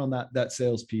more point on that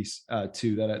sales piece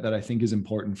too that I think is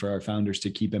important for our founders to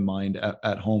keep in mind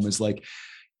at home is like,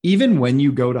 even when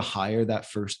you go to hire that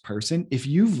first person, if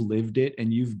you've lived it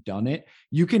and you've done it,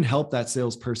 you can help that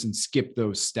salesperson skip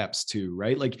those steps too,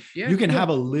 right? Like you can have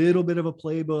a little bit of a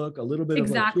playbook, a little bit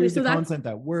of like, here's the content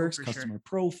that works, customer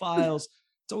profiles.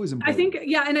 It's always important. I think,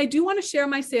 and I do want to share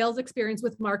my sales experience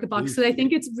with MarketBox because I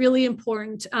think it's really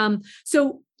important.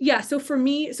 So for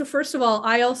me, first of all,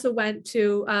 I also went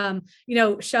to,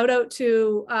 shout out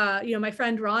to, my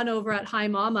friend Ron over at Hi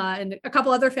Mama and a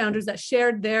couple other founders that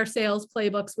shared their sales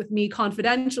playbooks with me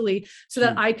confidentially so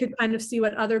that I could kind of see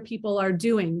what other people are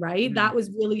doing, right? Mm-hmm. That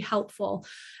was really helpful.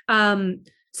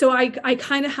 So I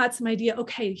kind of had some idea,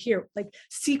 okay, here, like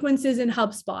sequences in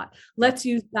HubSpot, let's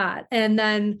use that. And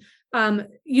then,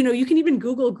 you can even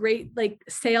Google great like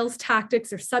sales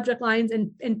tactics or subject lines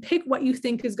and pick what you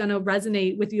think is going to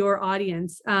resonate with your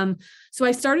audience. So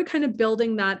I started kind of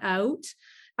building that out.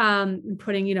 and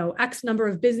putting, X number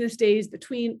of business days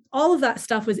between. All of that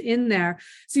stuff was in there.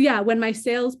 So yeah, when my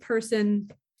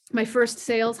first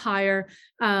sales hire,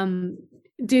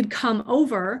 did come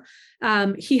over,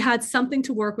 he had something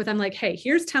to work with. I'm like, hey,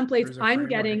 here's templates. I'm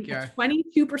getting a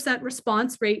 22%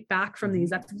 response rate back from these.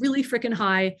 That's really freaking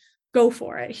high. Go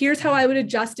for it. Here's how I would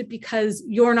adjust it because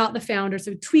you're not the founder.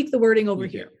 So tweak the wording over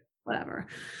here, whatever.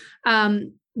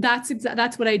 That's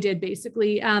what I did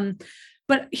basically.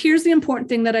 But here's the important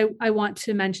thing that I want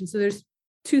to mention. So there's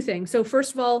two things. So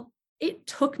first of all, it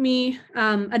took me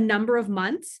a number of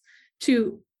months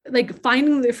to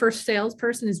finding the first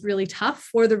salesperson is really tough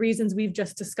for the reasons we've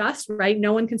just discussed, right?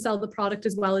 No one can sell the product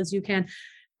as well as you can.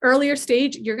 Earlier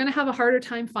stage, you're going to have a harder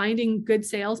time finding good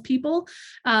salespeople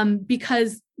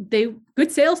because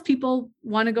good salespeople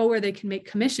want to go where they can make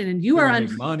commission, and you are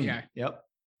money. Yep.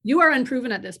 You are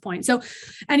unproven at this point. So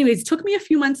anyways, it took me a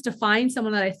few months to find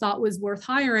someone that I thought was worth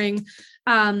hiring.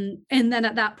 And then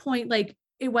at that point,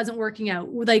 it wasn't working out.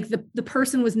 The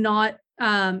person was not,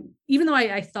 even though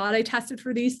I thought I tested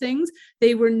for these things,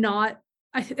 they were not,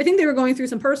 I think they were going through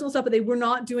some personal stuff, but they were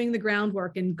not doing the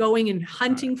groundwork and going and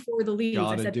hunting for the leads.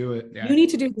 I said, do it. Yeah. You need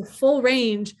to do the full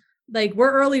range.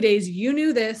 We're early days. You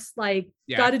knew this,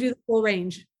 got to do the full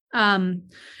range. And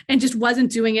just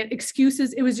wasn't doing it.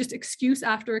 Excuses. It was just excuse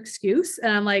after excuse.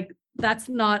 And I'm like, that's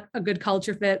not a good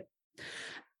culture fit.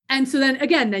 And so then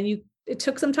again, it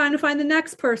took some time to find the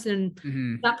next person.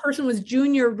 Mm-hmm. That person was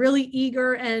junior, really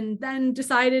eager, and then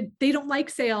decided they don't like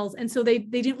sales. And so they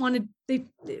didn't want to,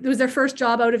 it was their first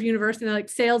job out of university. And they're like,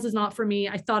 sales is not for me.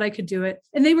 I thought I could do it.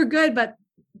 And they were good, but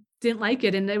didn't like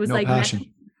it. And it was no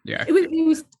passion. Yeah. It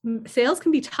was sales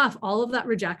can be tough. All of that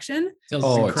rejection. Sales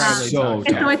is incredibly tough.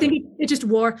 And so I think it just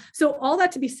wore. So all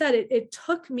that to be said, it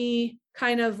took me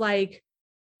kind of a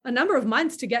number of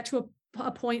months to get to a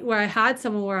point where I had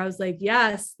someone where I was like,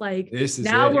 yes, this is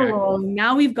now we're rolling.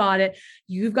 Now we've got it.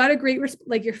 You've got a great,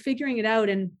 you're figuring it out.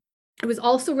 And it was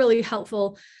also really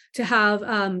helpful to have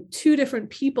two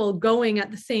different people going at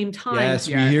the same time. Yes,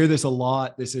 we hear this a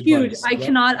lot. This is huge. I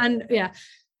cannot,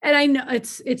 and I know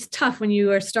it's tough when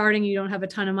you are starting, you don't have a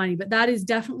ton of money, but that is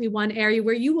definitely one area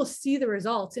where you will see the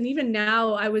results. And even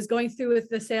now I was going through with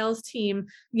the sales team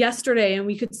yesterday, and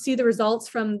we could see the results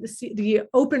from the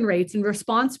open rates and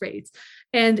response rates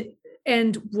and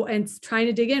trying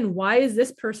to dig in. Why is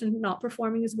this person not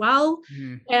performing as well?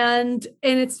 Mm-hmm. And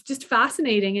it's just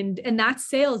fascinating. And that's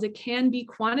sales. It can be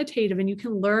quantitative and you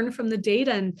can learn from the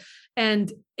data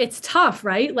and it's tough,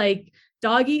 right?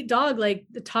 Dog eat dog,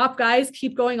 the top guys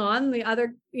keep going on, the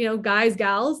other, guys,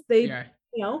 gals, they,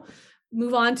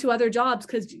 move on to other jobs.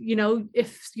 Cause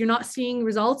if you're not seeing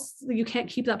results, you can't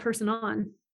keep that person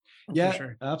on. Yeah,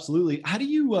 sure. Absolutely. How do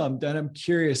you, Dan, I'm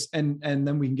curious, and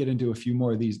then we can get into a few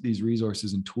more of these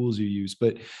resources and tools you use,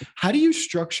 but how do you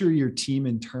structure your team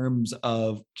in terms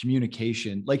of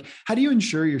communication? How do you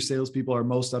ensure your salespeople are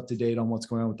most up to date on what's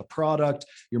going on with the product?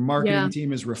 Your marketing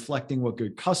team is reflecting what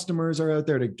good customers are out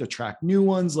there to attract new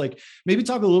ones. Maybe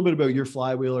talk a little bit about your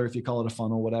flywheel, or if you call it a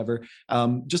funnel, whatever,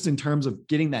 just in terms of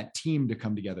getting that team to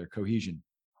come together, cohesion.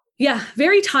 Yeah,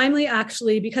 very timely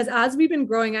actually, because as we've been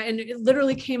growing, and it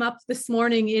literally came up this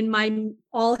morning in my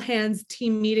all hands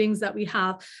team meetings that we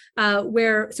have, so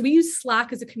we use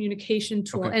Slack as a communication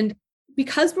tool. Okay. And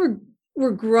because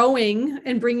we're growing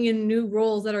and bringing in new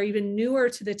roles that are even newer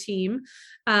to the team,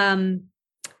 and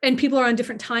people are on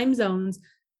different time zones,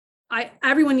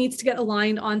 everyone needs to get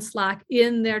aligned on Slack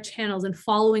in their channels and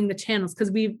following the channels, because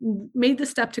we've made the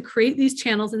step to create these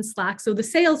channels in Slack. So the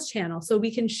sales channel, so we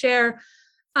can share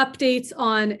updates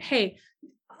on, hey,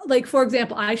 for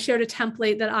example, I shared a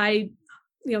template that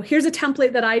here's a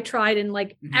template that I tried, and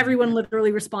everyone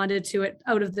literally responded to it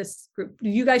out of this group.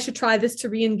 You guys should try this to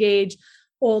re-engage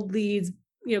old leads,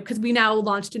 because we now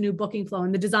launched a new booking flow,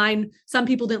 and the design, some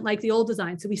people didn't like the old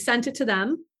design. So we sent it to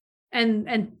them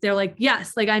and they're like,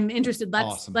 yes, I'm interested.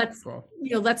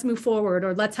 Let's move forward,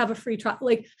 or let's have a free trial.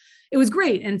 It was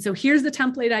great. And so here's the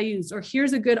template I used, or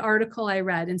here's a good article I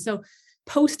read. And so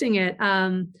posting it,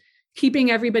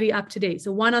 keeping everybody up to date.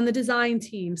 So one on the design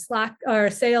team, Slack, or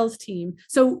sales team.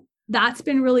 So that's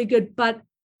been really good. But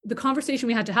the conversation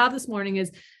we had to have this morning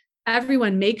is,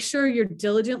 everyone, make sure you're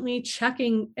diligently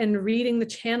checking and reading the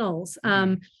channels,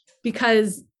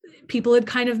 because people had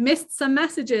kind of missed some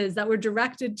messages that were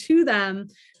directed to them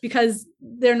because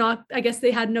they're not, I guess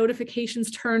they had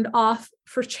notifications turned off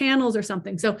for channels or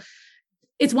something. So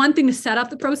it's one thing to set up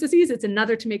the processes. It's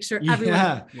another to make sure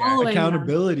everyone's following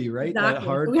accountability, them. Right?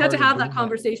 Exactly. We had to have that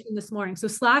conversation this morning. So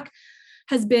Slack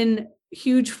has been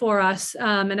huge for us.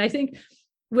 And I think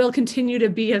will continue to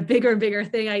be a bigger and bigger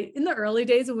thing. In the early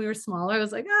days when we were smaller, I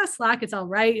was like, Slack, it's all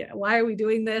right. Why are we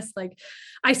doing this? Like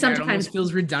I sometimes it almost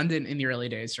feels redundant in the early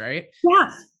days, right?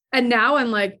 Yeah. And now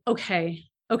I'm like, okay.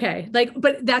 Like,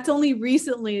 but that's only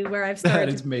recently where I've started.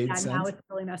 That has made sense. Now it's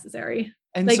really necessary.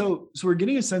 And like, so we're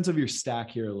getting a sense of your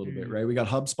stack here a little bit, right? We got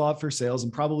HubSpot for sales,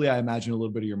 and probably I imagine a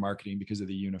little bit of your marketing because of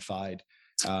the unified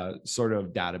sort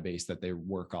of database that they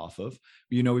work off of.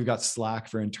 You know, we've got Slack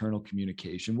for internal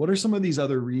communication. What are some of these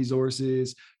other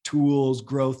resources, tools,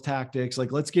 growth tactics?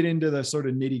 Like, let's get into the sort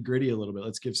of nitty gritty a little bit.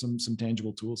 Let's give some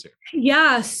tangible tools here.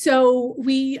 Yeah. So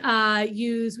we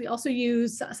also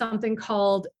use something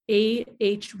called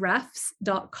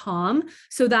ahrefs.com.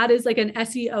 So that is like an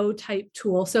SEO type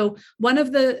tool. So one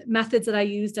of the methods that I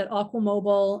used at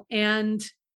Aquamobile and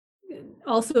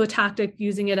also a tactic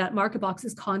using it at MarketBox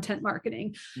is content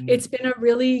marketing. It's been a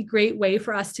really great way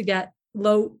for us to get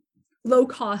low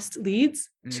cost leads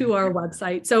to our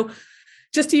website. So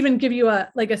just to even give you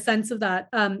a sense of that,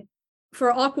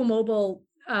 for Aquamobile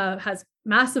has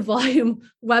massive volume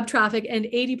web traffic, and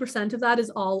 80% of that is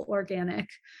all organic.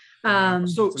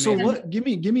 So what, give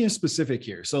me a specific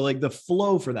here. So like the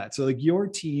flow for that. So like your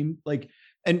team, like,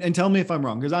 and tell me if I'm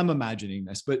wrong, because I'm imagining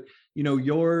this, but you know,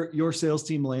 your sales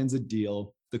team lands a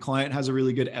deal, the client has a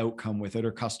really good outcome with it,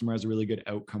 or customer has a really good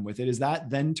outcome with it. Is that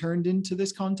then turned into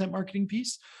this content marketing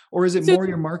piece, or is it more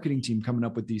your marketing team coming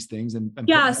up with these things? And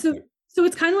yeah, so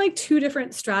it's kind of like two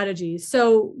different strategies.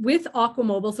 So with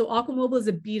Aquamobile, Aquamobile is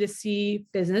a B2C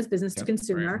business to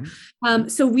consumer.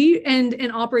 Right. So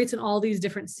and operates in all these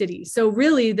different cities. So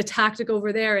really the tactic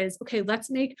over there is, okay, let's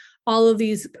make all of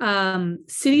these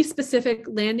city specific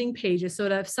landing pages so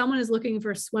that if someone is looking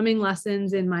for swimming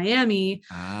lessons in Miami,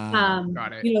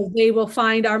 you know, they will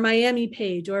find our Miami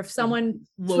page, or if someone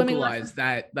localize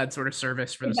that sort of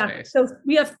service for the space. So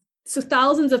we have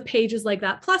thousands of pages like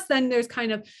that. Plus then there's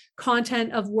kind of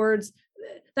content of words.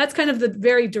 That's kind of the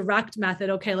very direct method.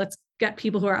 Okay, let's get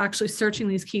people who are actually searching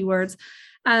these keywords.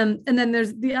 And then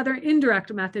there's the other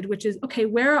indirect method, which is, okay,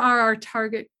 who are our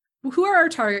target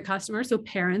customers? So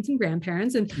parents and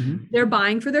grandparents, and they're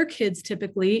buying for their kids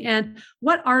typically. And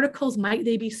what articles might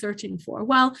they be searching for?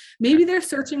 Well, maybe they're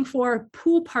searching for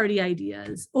pool party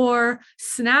ideas or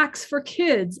snacks for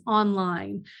kids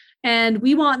online. And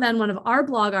we want then one of our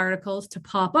blog articles to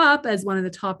pop up as one of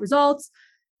the top results.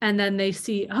 And then they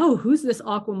see, oh, who's this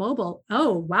Aquamobile?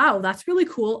 Oh, wow, that's really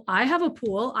cool. I have a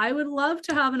pool. I would love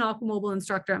to have an Aquamobile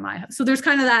instructor at my house. So there's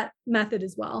kind of that method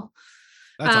as well.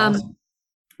 That's awesome.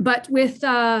 But with,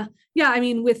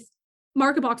 with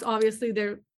MarketBox, obviously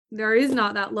there is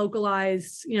not that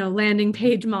localized, you know, landing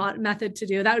page method to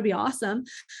do. That would be awesome,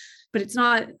 but it's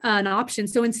not an option.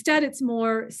 So instead it's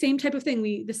more same type of thing.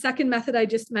 The second method I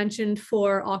just mentioned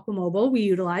for Aquamobile, we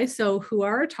utilize. So who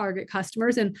are our target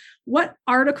customers and what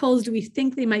articles do we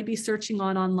think they might be searching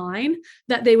online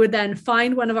that they would then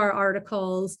find one of our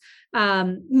articles.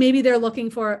 Maybe they're looking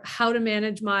for how to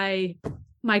manage my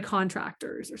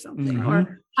contractors or something,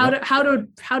 or how to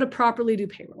properly do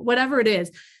payroll, whatever it is.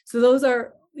 So those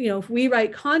are, you know, if we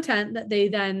write content that they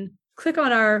then click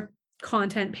on our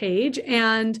content page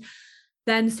and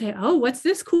then say, oh, what's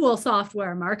this cool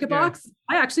software, MarketBox? Yeah.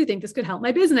 I actually think this could help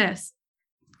my business.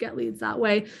 Get leads that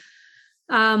way.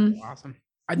 Awesome.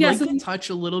 I'd like to touch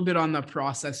a little bit on the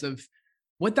process of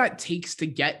what that takes to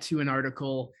get to an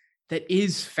article that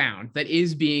is found, that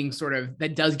is being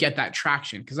that does get that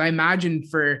traction. Because I imagine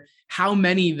for how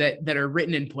many that are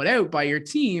written and put out by your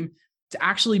team to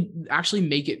actually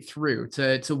make it through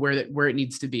to where it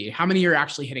needs to be. How many are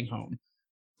actually hitting home?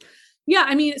 Yeah,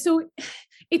 I mean, so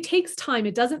it takes time.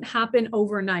 It doesn't happen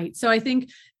overnight. So I think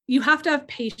you have to have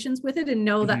patience with it and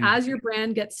know that as your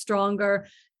brand gets stronger,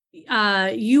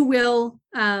 you will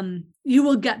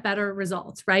get better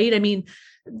results, right? I mean,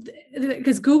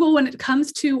 because Google, when it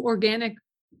comes to organic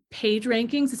page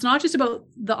rankings, it's not just about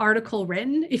the article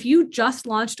written. If you just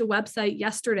launched a website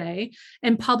yesterday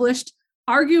and published,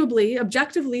 arguably,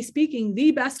 objectively speaking,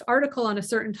 the best article on a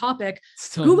certain topic,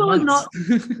 Google is not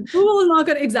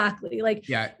going to exactly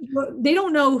they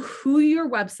don't know who your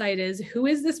website is, who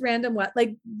is this random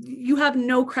you have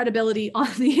no credibility on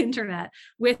the internet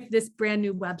with this brand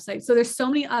new website. So there's so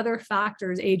many other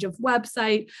factors, age of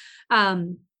website. Have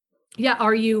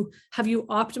you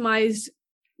optimized,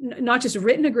 not just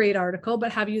written a great article,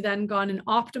 but have you then gone and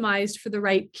optimized for the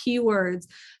right keywords?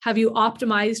 Have you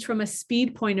optimized from a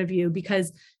speed point of view?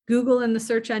 Because Google and the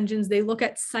search engines, they look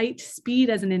at site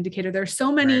speed as an indicator. There are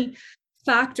so many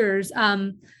factors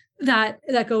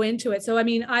that go into it. So, I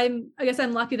mean, I guess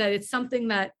I'm lucky that it's something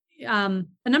that a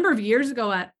number of years ago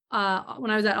when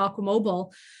I was at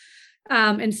Aquamobile,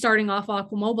 and starting off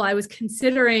Aquamobile, I was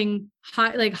considering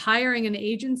hiring an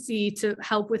agency to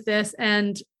help with this.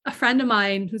 And a friend of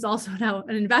mine who's also now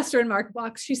an investor in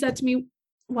MarketBox, she said to me,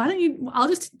 why don't you, I'll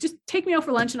just take me out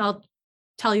for lunch and I'll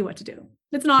tell you what to do.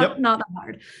 It's not that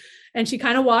hard. And she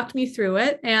kind of walked me through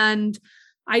it. And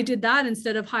I did that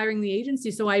instead of hiring the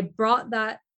agency. So I brought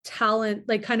that talent,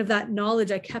 like kind of that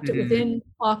knowledge, I kept it within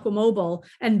Aquamobile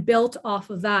and built off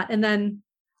of that. And then,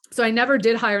 so I never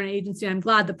did hire an agency. I'm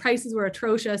glad. The prices were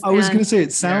atrocious. I was going to say,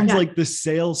 it sounds like the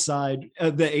sales side,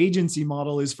 the agency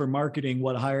model is for marketing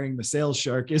what hiring the sales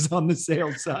shark is on the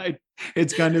sales side.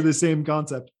 It's kind of the same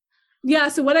concept. Yeah.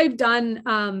 So what I've done,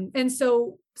 and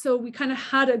so we kind of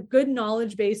had a good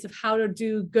knowledge base of how to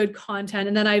do good content.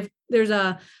 And then I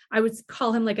would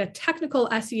call him like a technical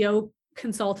SEO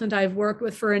consultant I've worked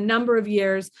with for a number of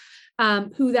years,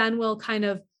 who then will kind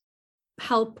of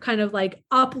help kind of like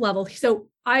up level. So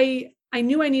I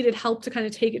knew I needed help to kind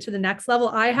of take it to the next level.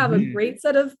 I have a great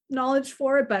set of knowledge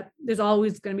for it, but there's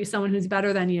always going to be someone who's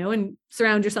better than you, and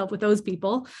surround yourself with those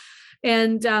people.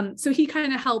 And so he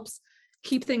kind of helps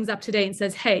keep things up to date and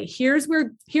says, hey, here's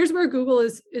where Google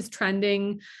is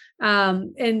trending.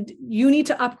 And you need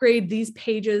to upgrade these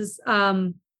pages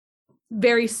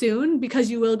very soon,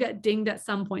 because you will get dinged at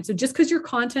some point. So just because your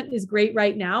content is great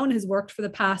right now and has worked for the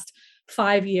past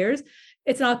 5 years,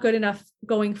 it's not good enough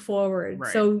going forward.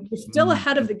 Right. So you're still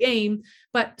ahead of the game,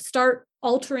 but start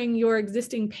altering your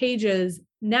existing pages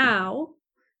now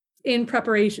in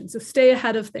preparation. So stay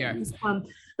ahead of things.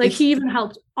 Yeah. He even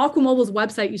helped. Aquamobile's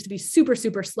website used to be super,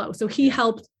 super slow. So he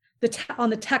helped on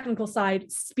the technical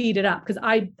side speed it up, because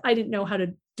I didn't know how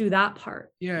to do that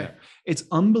part. Yeah. It's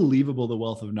unbelievable the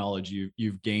wealth of knowledge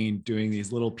you've gained doing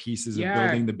these little pieces of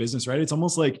building the business, right? It's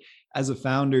almost like as a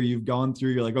founder, you've gone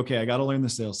through, you're like, okay, I got to learn the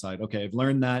sales side. Okay, I've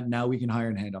learned that. Now we can hire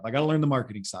and hand off. I got to learn the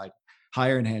marketing side,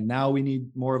 hire and hand. Now we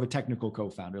need more of a technical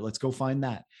co-founder. Let's go find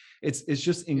that. It's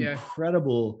just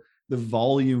incredible the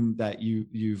volume that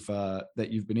you've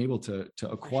been able to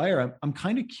acquire. I'm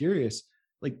kind of curious,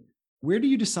 like, where do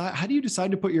you decide? How do you decide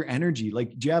to put your energy?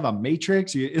 Like, do you have a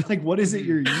matrix? What is it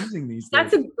you're using these days?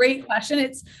 That's a great question.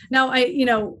 It's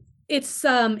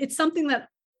something that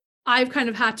I've kind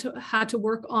of had to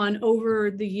work on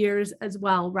over the years as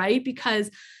well, right?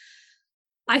 Because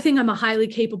I think I'm a highly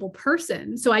capable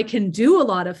person, so I can do a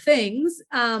lot of things.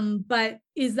 But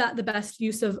is that the best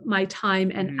use of my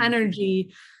time and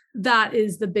energy? That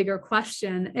is the bigger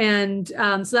question. And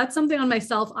so that's something on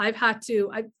myself. I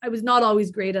was not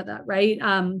always great at that, right?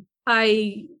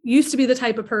 I used to be the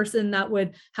type of person that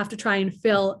would have to try and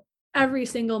fill every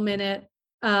single minute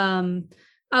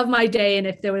of my day. And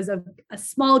if there was a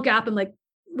small gap, I'm like,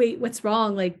 wait, what's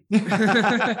wrong? Like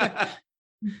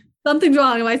something's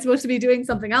wrong. Am I supposed to be doing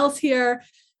something else here?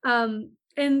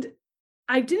 And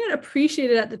I didn't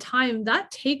appreciate it at the time. That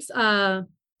takes a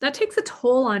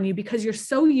toll on you, because you're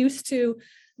so used to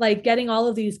like getting all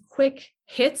of these quick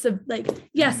hits of like,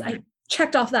 yes, I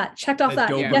checked off that.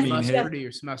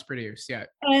 Yes, must produce. Yeah.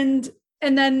 And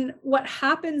then what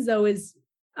happens though is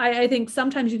I think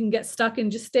sometimes you can get stuck in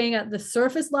just staying at the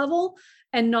surface level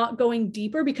and not going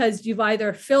deeper, because you've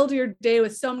either filled your day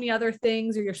with so many other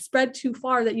things, or you're spread too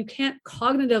far that you can't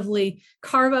cognitively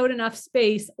carve out enough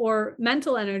space or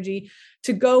mental energy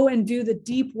to go and do the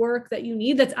deep work that you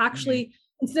need. That's actually,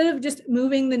 instead of just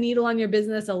moving the needle on your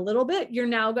business a little bit, you're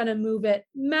now going to move it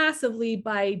massively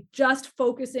by just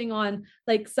focusing on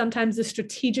like sometimes the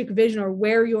strategic vision, or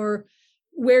where you're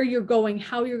going,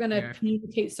 how you're going to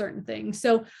communicate certain things.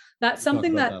 So that's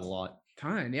something that a lot.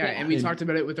 And we talked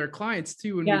about it with our clients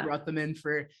too when we brought them in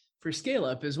for Scale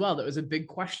Up as well. That was a big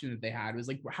question that they had, was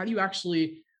like, how do you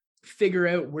actually figure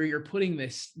out where you're putting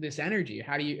this energy?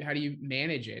 How do you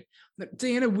manage it?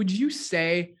 Diana, would you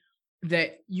say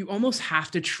that you almost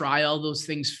have to try all those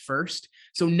things first?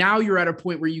 So now you're at a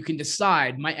point where you can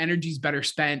decide my energy is better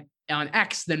spent on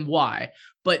X than Y.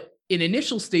 But in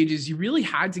initial stages, you really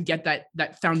had to get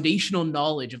that foundational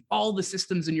knowledge of all the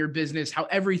systems in your business, how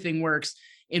everything works,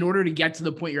 in order to get to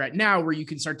the point you're at now where you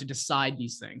can start to decide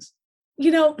these things.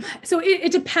 So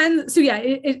it depends. So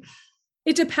it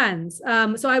depends.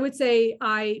 So I would say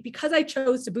because I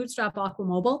chose to bootstrap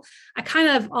Aquamobile, I kind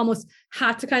of almost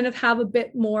had to kind of have a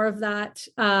bit more of that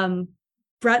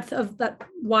breadth of that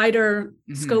wider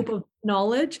scope of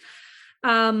knowledge.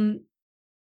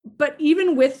 But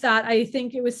even with that, I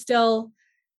think it was still,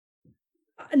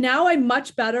 now I'm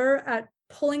much better at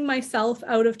pulling myself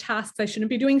out of tasks I shouldn't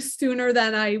be doing sooner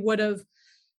than I would have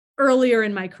earlier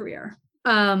in my career.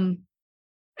 And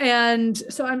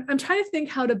so I'm trying to think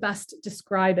how to best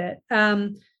describe it.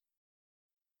 So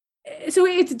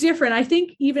it's different. I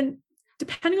think even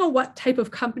depending on what type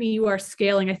of company you are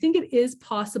scaling, I think it is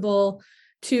possible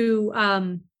to,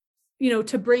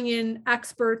 to bring in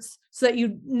experts so that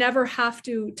you never have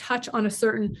to touch on a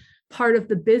certain part of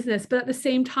the business. But at the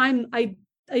same time, I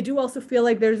do also feel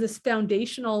like there's this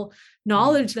foundational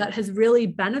knowledge that has really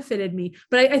benefited me.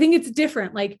 But I think it's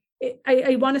different. Like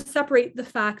I want to separate the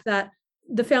fact that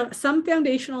some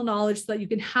foundational knowledge so that you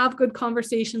can have good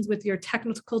conversations with your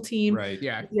technical team, right?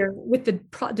 Yeah, with the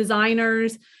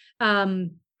designers,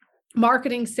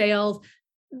 marketing, sales.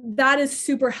 That is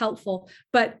super helpful.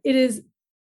 But it is,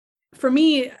 for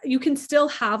me, you can still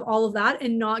have all of that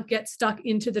and not get stuck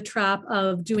into the trap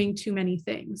of doing too many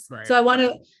things. Right. So I want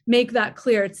to make that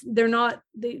clear.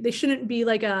 They shouldn't be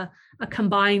like a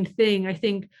combined thing. I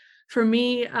think for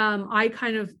me, I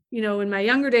kind of, in my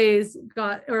younger days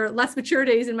or less mature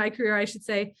days in my career, I should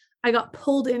say, I got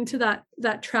pulled into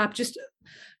that trap just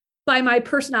by my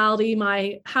personality,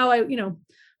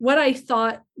 what I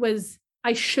thought was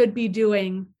I should be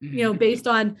doing, based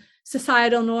on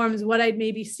societal norms, what I'd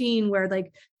maybe seen, where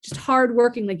like just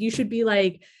hardworking, like you should be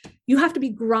like, you have to be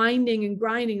grinding and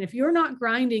grinding. If you're not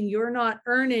grinding, you're not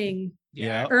earning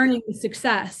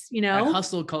success, That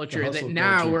hustle culture that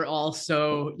now we're all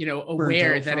so,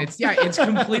 aware that it's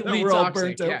completely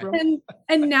toxic. Yeah.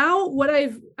 And now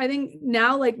I think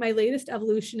now like my latest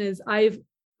evolution is I've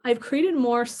created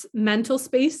more mental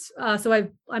space. So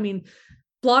I've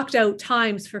blocked out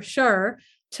times for sure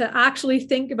to actually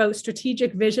think about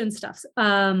strategic vision stuff.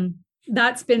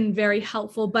 That's been very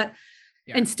helpful, but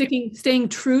and staying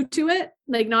true to it,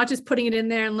 like not just putting it in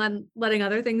there and letting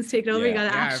other things take it over. You got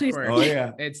to actually.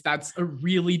 That's a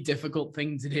really difficult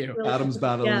thing to do. Adam's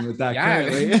battling with that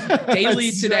currently.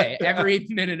 Daily today, every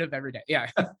minute of every day. Yeah.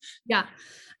 Yeah.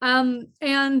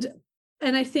 And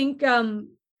I think,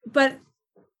 but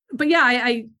yeah,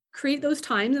 I create those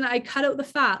times and I cut out the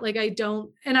fat. Like I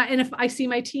don't, and if I see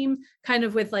my team kind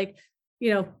of with like,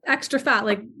 extra fat,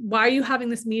 like, why are you having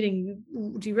this meeting?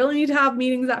 Do you really need to have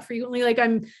meetings that frequently? Like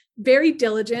I'm very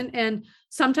diligent, and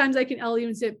sometimes I can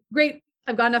even say, great,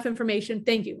 I've got enough information.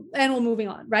 Thank you. And we're moving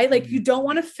on, right? Like you don't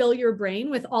want to fill your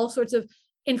brain with all sorts of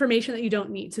information that you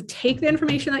don't need. So take the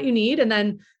information that you need. And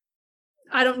then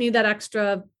I don't need that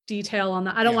extra detail on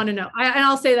that. I don't want to know.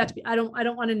 I'll say that to be, I don't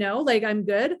want to know, like, I'm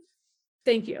good.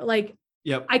 Thank you. Like,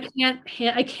 yep. I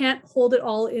can't hold it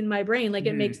all in my brain. Like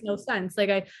it makes no sense.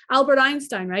 Like Albert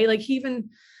Einstein, right? Like he even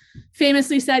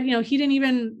famously said, he didn't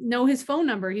even know his phone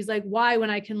number. He's like, why, when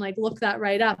I can like look that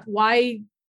right up? Why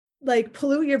like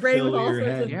pollute your brain with all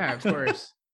sorts of yeah, of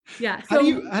course. Yeah.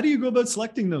 So how do you go about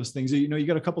selecting those things? You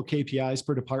got a couple KPIs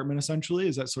per department essentially.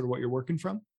 Is that sort of what you're working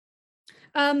from?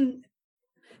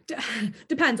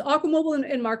 Depends. Aquamobile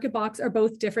and MarketBox are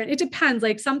both different. It depends.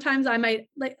 Like sometimes I might,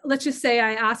 like, let's just say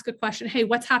I ask a question, hey,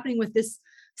 what's happening with this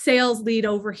sales lead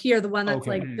over here? The one that's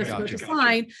supposed to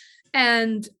sign.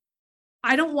 And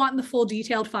I don't want the full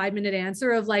detailed 5-minute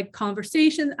answer of like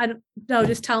conversation. I don't know.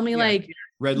 Just tell me like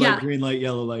red light, green light,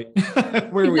 yellow light.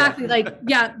 Where exactly. Like,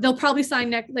 they'll probably sign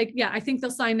next. Like, I think they'll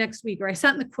sign next week, or I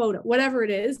sent the quota, whatever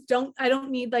it is. I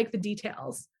don't need like the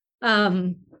details.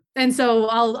 And so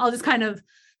I'll just kind of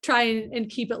try and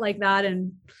keep it like that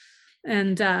and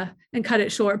cut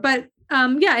it short. But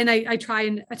and I try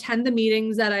and attend the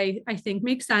meetings that I think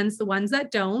make sense. The ones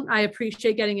that don't, I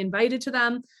appreciate getting invited to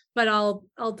them, but I'll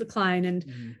decline.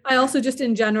 And I also just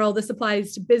in general, this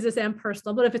applies to business and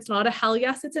personal, but if it's not a hell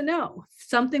yes, it's a no. If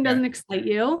something doesn't excite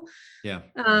you. Yeah.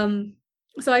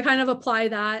 So I kind of apply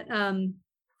that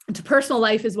to personal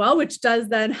life as well, which does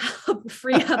then help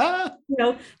free up,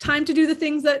 time to do the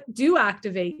things that do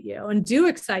activate you and do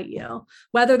excite you,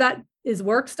 whether that is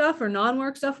work stuff or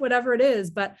non-work stuff, whatever it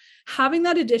is. But having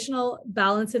that additional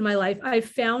balance in my life, I've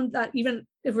found that even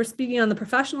if we're speaking on the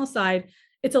professional side,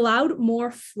 it's allowed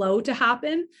more flow to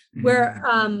happen where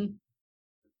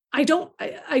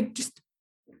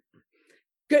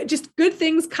good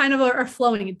things kind of are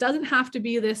flowing. It doesn't have to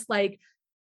be this like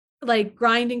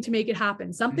grinding to make it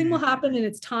happen. Something will happen in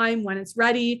its time when it's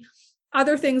ready.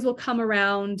 Other things will come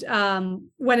around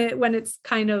when it's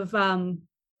kind of,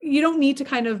 you don't need to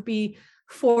kind of be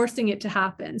forcing it to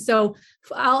happen. So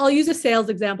I'll use a sales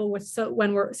example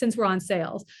since we're on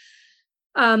sales.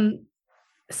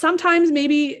 Sometimes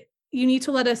maybe you need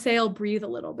to let a sale breathe a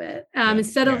little bit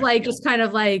instead of just kind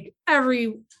of like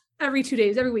every 2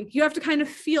 days, every week. You have to kind of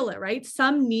feel it, right?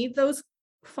 Some need those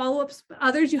follow-ups,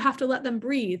 others you have to let them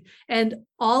breathe. And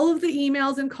all of the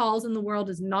emails and calls in the world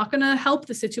is not going to help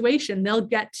the situation. They'll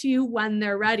get to you when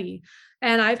they're ready.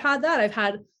 And I've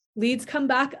had leads come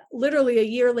back literally a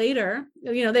year later.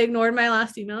 They ignored my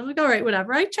last email. I'm like, all right,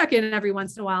 whatever. I check in every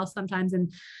once in a while sometimes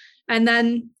and And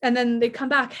then they come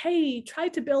back, hey,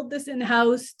 tried to build this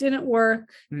in-house, didn't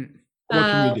work. What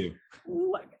can we do?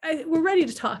 We're ready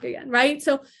to talk again, right?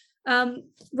 So,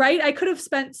 right, I could have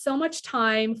spent so much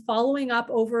time following up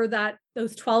over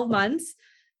those 12 months.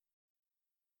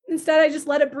 Instead, I just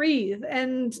let it breathe,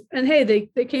 and hey,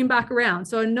 they came back around.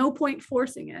 So, no point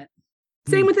forcing it.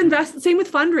 Same with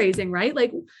fundraising, right?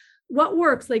 Like, what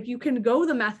works? Like, you can go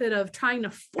the method of trying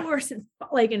to force and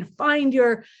find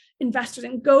your investors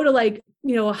and go to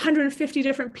 150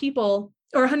 different people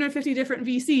or 150 different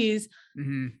VCs.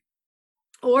 Mm-hmm.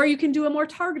 Or you can do a more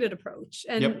targeted approach.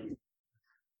 And,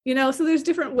 so there's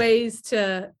different ways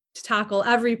to tackle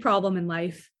every problem in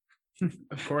life.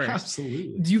 Of course.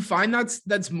 Absolutely. Do you find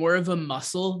that's more of a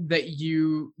muscle that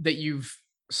you've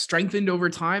strengthened over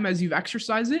time as you've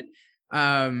exercised it?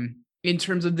 In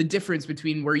terms of the difference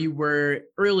between where you were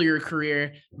earlier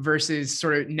career versus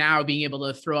sort of now being able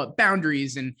to throw up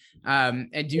boundaries and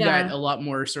do that a lot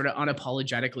more sort of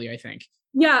unapologetically, I think.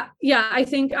 Yeah. I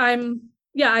think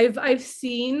I've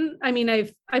seen,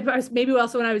 I've maybe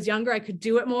also when I was younger, I could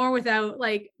do it more without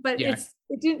but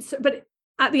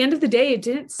at the end of the day, it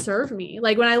didn't serve me.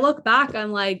 Like, when I look back,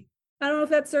 I'm like, I don't know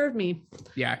if that served me.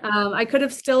 Yeah. I could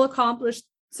have still accomplished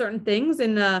certain things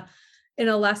in a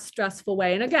less stressful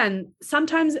way. And again,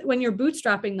 sometimes when you're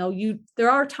bootstrapping though, there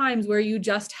are times where you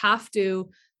just have to,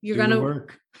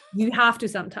 you have to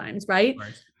sometimes, right?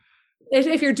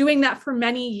 If you're doing that for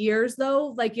many years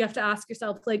though, you have to ask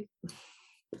yourself,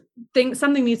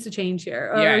 something needs to change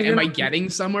here. Am I getting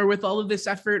somewhere with all of this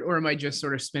effort, or am I just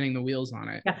sort of spinning the wheels on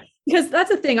it? Yeah, because that's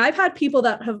the thing. I've had people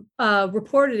that have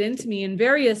reported into me in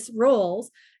various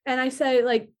roles, and I say,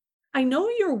 I know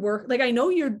I know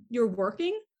you're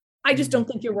working. I just don't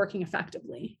think you're working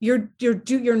effectively.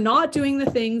 You're not doing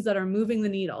the things that are moving the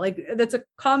needle. That's a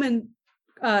common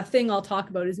thing I'll talk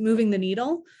about, is moving the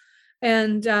needle,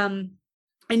 and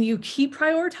you keep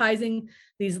prioritizing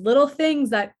these little things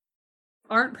that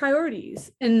aren't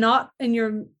priorities, and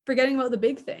you're forgetting about the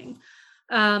big thing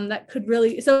that could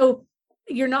really, so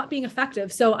you're not being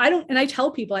effective. So I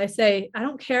tell people, I say, I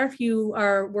don't care if you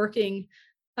are working,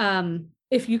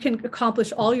 if you can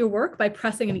accomplish all your work by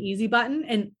pressing an easy button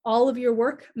and all of your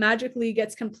work magically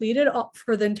gets completed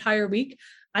for the entire week.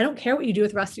 I don't care what you do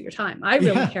with the rest of your time. I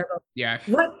really care about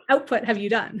what output have you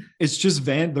done? It's just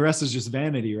the rest is just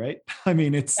vanity, right?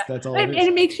 That's all. And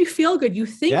it makes you feel good. You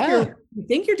think you're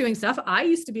doing stuff. I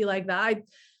used to be like that,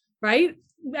 right?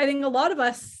 I think a lot of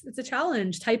us, it's a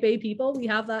challenge. Type A people, we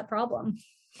have that problem.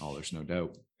 Oh, there's no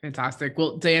doubt. Fantastic.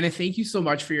 Well, Diana, thank you so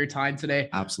much for your time today.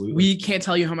 Absolutely. We can't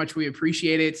tell you how much we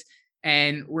appreciate it.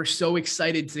 And we're so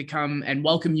excited to come and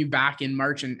welcome you back in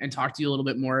March and talk to you a little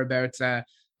bit more about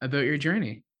your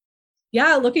journey.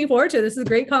 Yeah, looking forward to it. This is a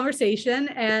great conversation.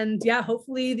 And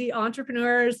hopefully the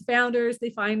entrepreneurs, founders, they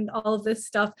find all of this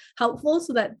stuff helpful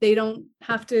so that they don't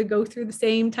have to go through the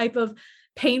same type of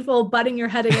painful butting your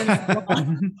head against the wall.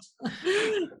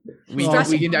 We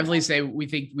can definitely say we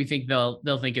think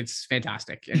they'll think it's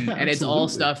fantastic, and it's all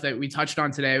stuff that we touched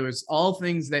on today. It was all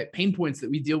things pain points that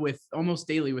we deal with almost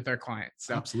daily with our clients.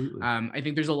 So absolutely, I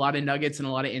think there's a lot of nuggets and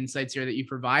a lot of insights here that you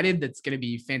provided that's going to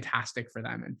be fantastic for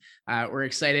them, and we're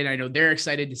excited. I know they're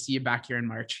excited to see you back here in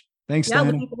March. Thanks. Yeah,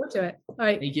 looking forward to it. All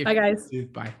right, thank you. Bye, guys.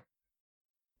 Bye.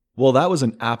 Well, that was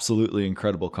an absolutely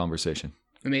incredible conversation.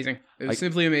 Amazing. It was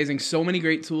simply amazing. So many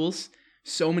great tools,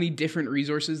 so many different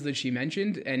resources that she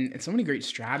mentioned, and so many great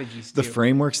strategies. The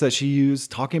frameworks that she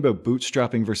used, talking about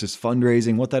bootstrapping versus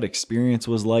fundraising, what that experience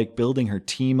was like, building her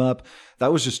team up.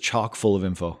 That was just chock full of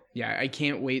info. Yeah, I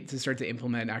can't wait to start to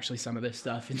implement actually some of this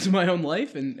stuff into my own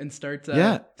life and start.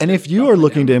 And if you are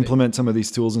looking to implement some of these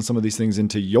tools and some of these things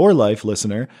into your life,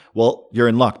 listener, well, you're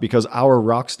in luck, because our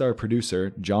rockstar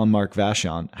producer, John Mark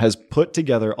Vachon, has put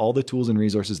together all the tools and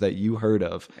resources that you heard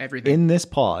of in this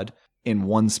pod in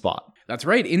one spot. That's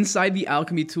right. Inside the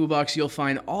Alchemy Toolbox, you'll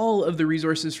find all of the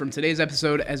resources from today's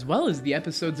episode, as well as the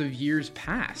episodes of years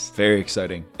past. Very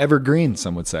exciting. Evergreen,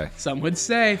 some would say. Some would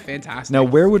say. Fantastic. Now,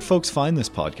 where would folks find this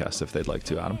podcast if they'd like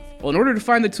to, Adam? Well, in order to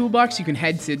find the toolbox, you can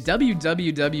head to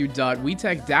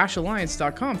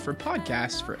www.wetech-alliance.com for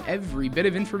podcasts for every bit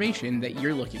of information that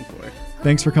you're looking for.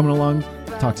 Thanks for coming along.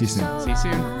 Talk to you soon. See you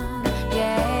soon.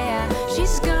 Yeah,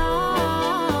 she's gone.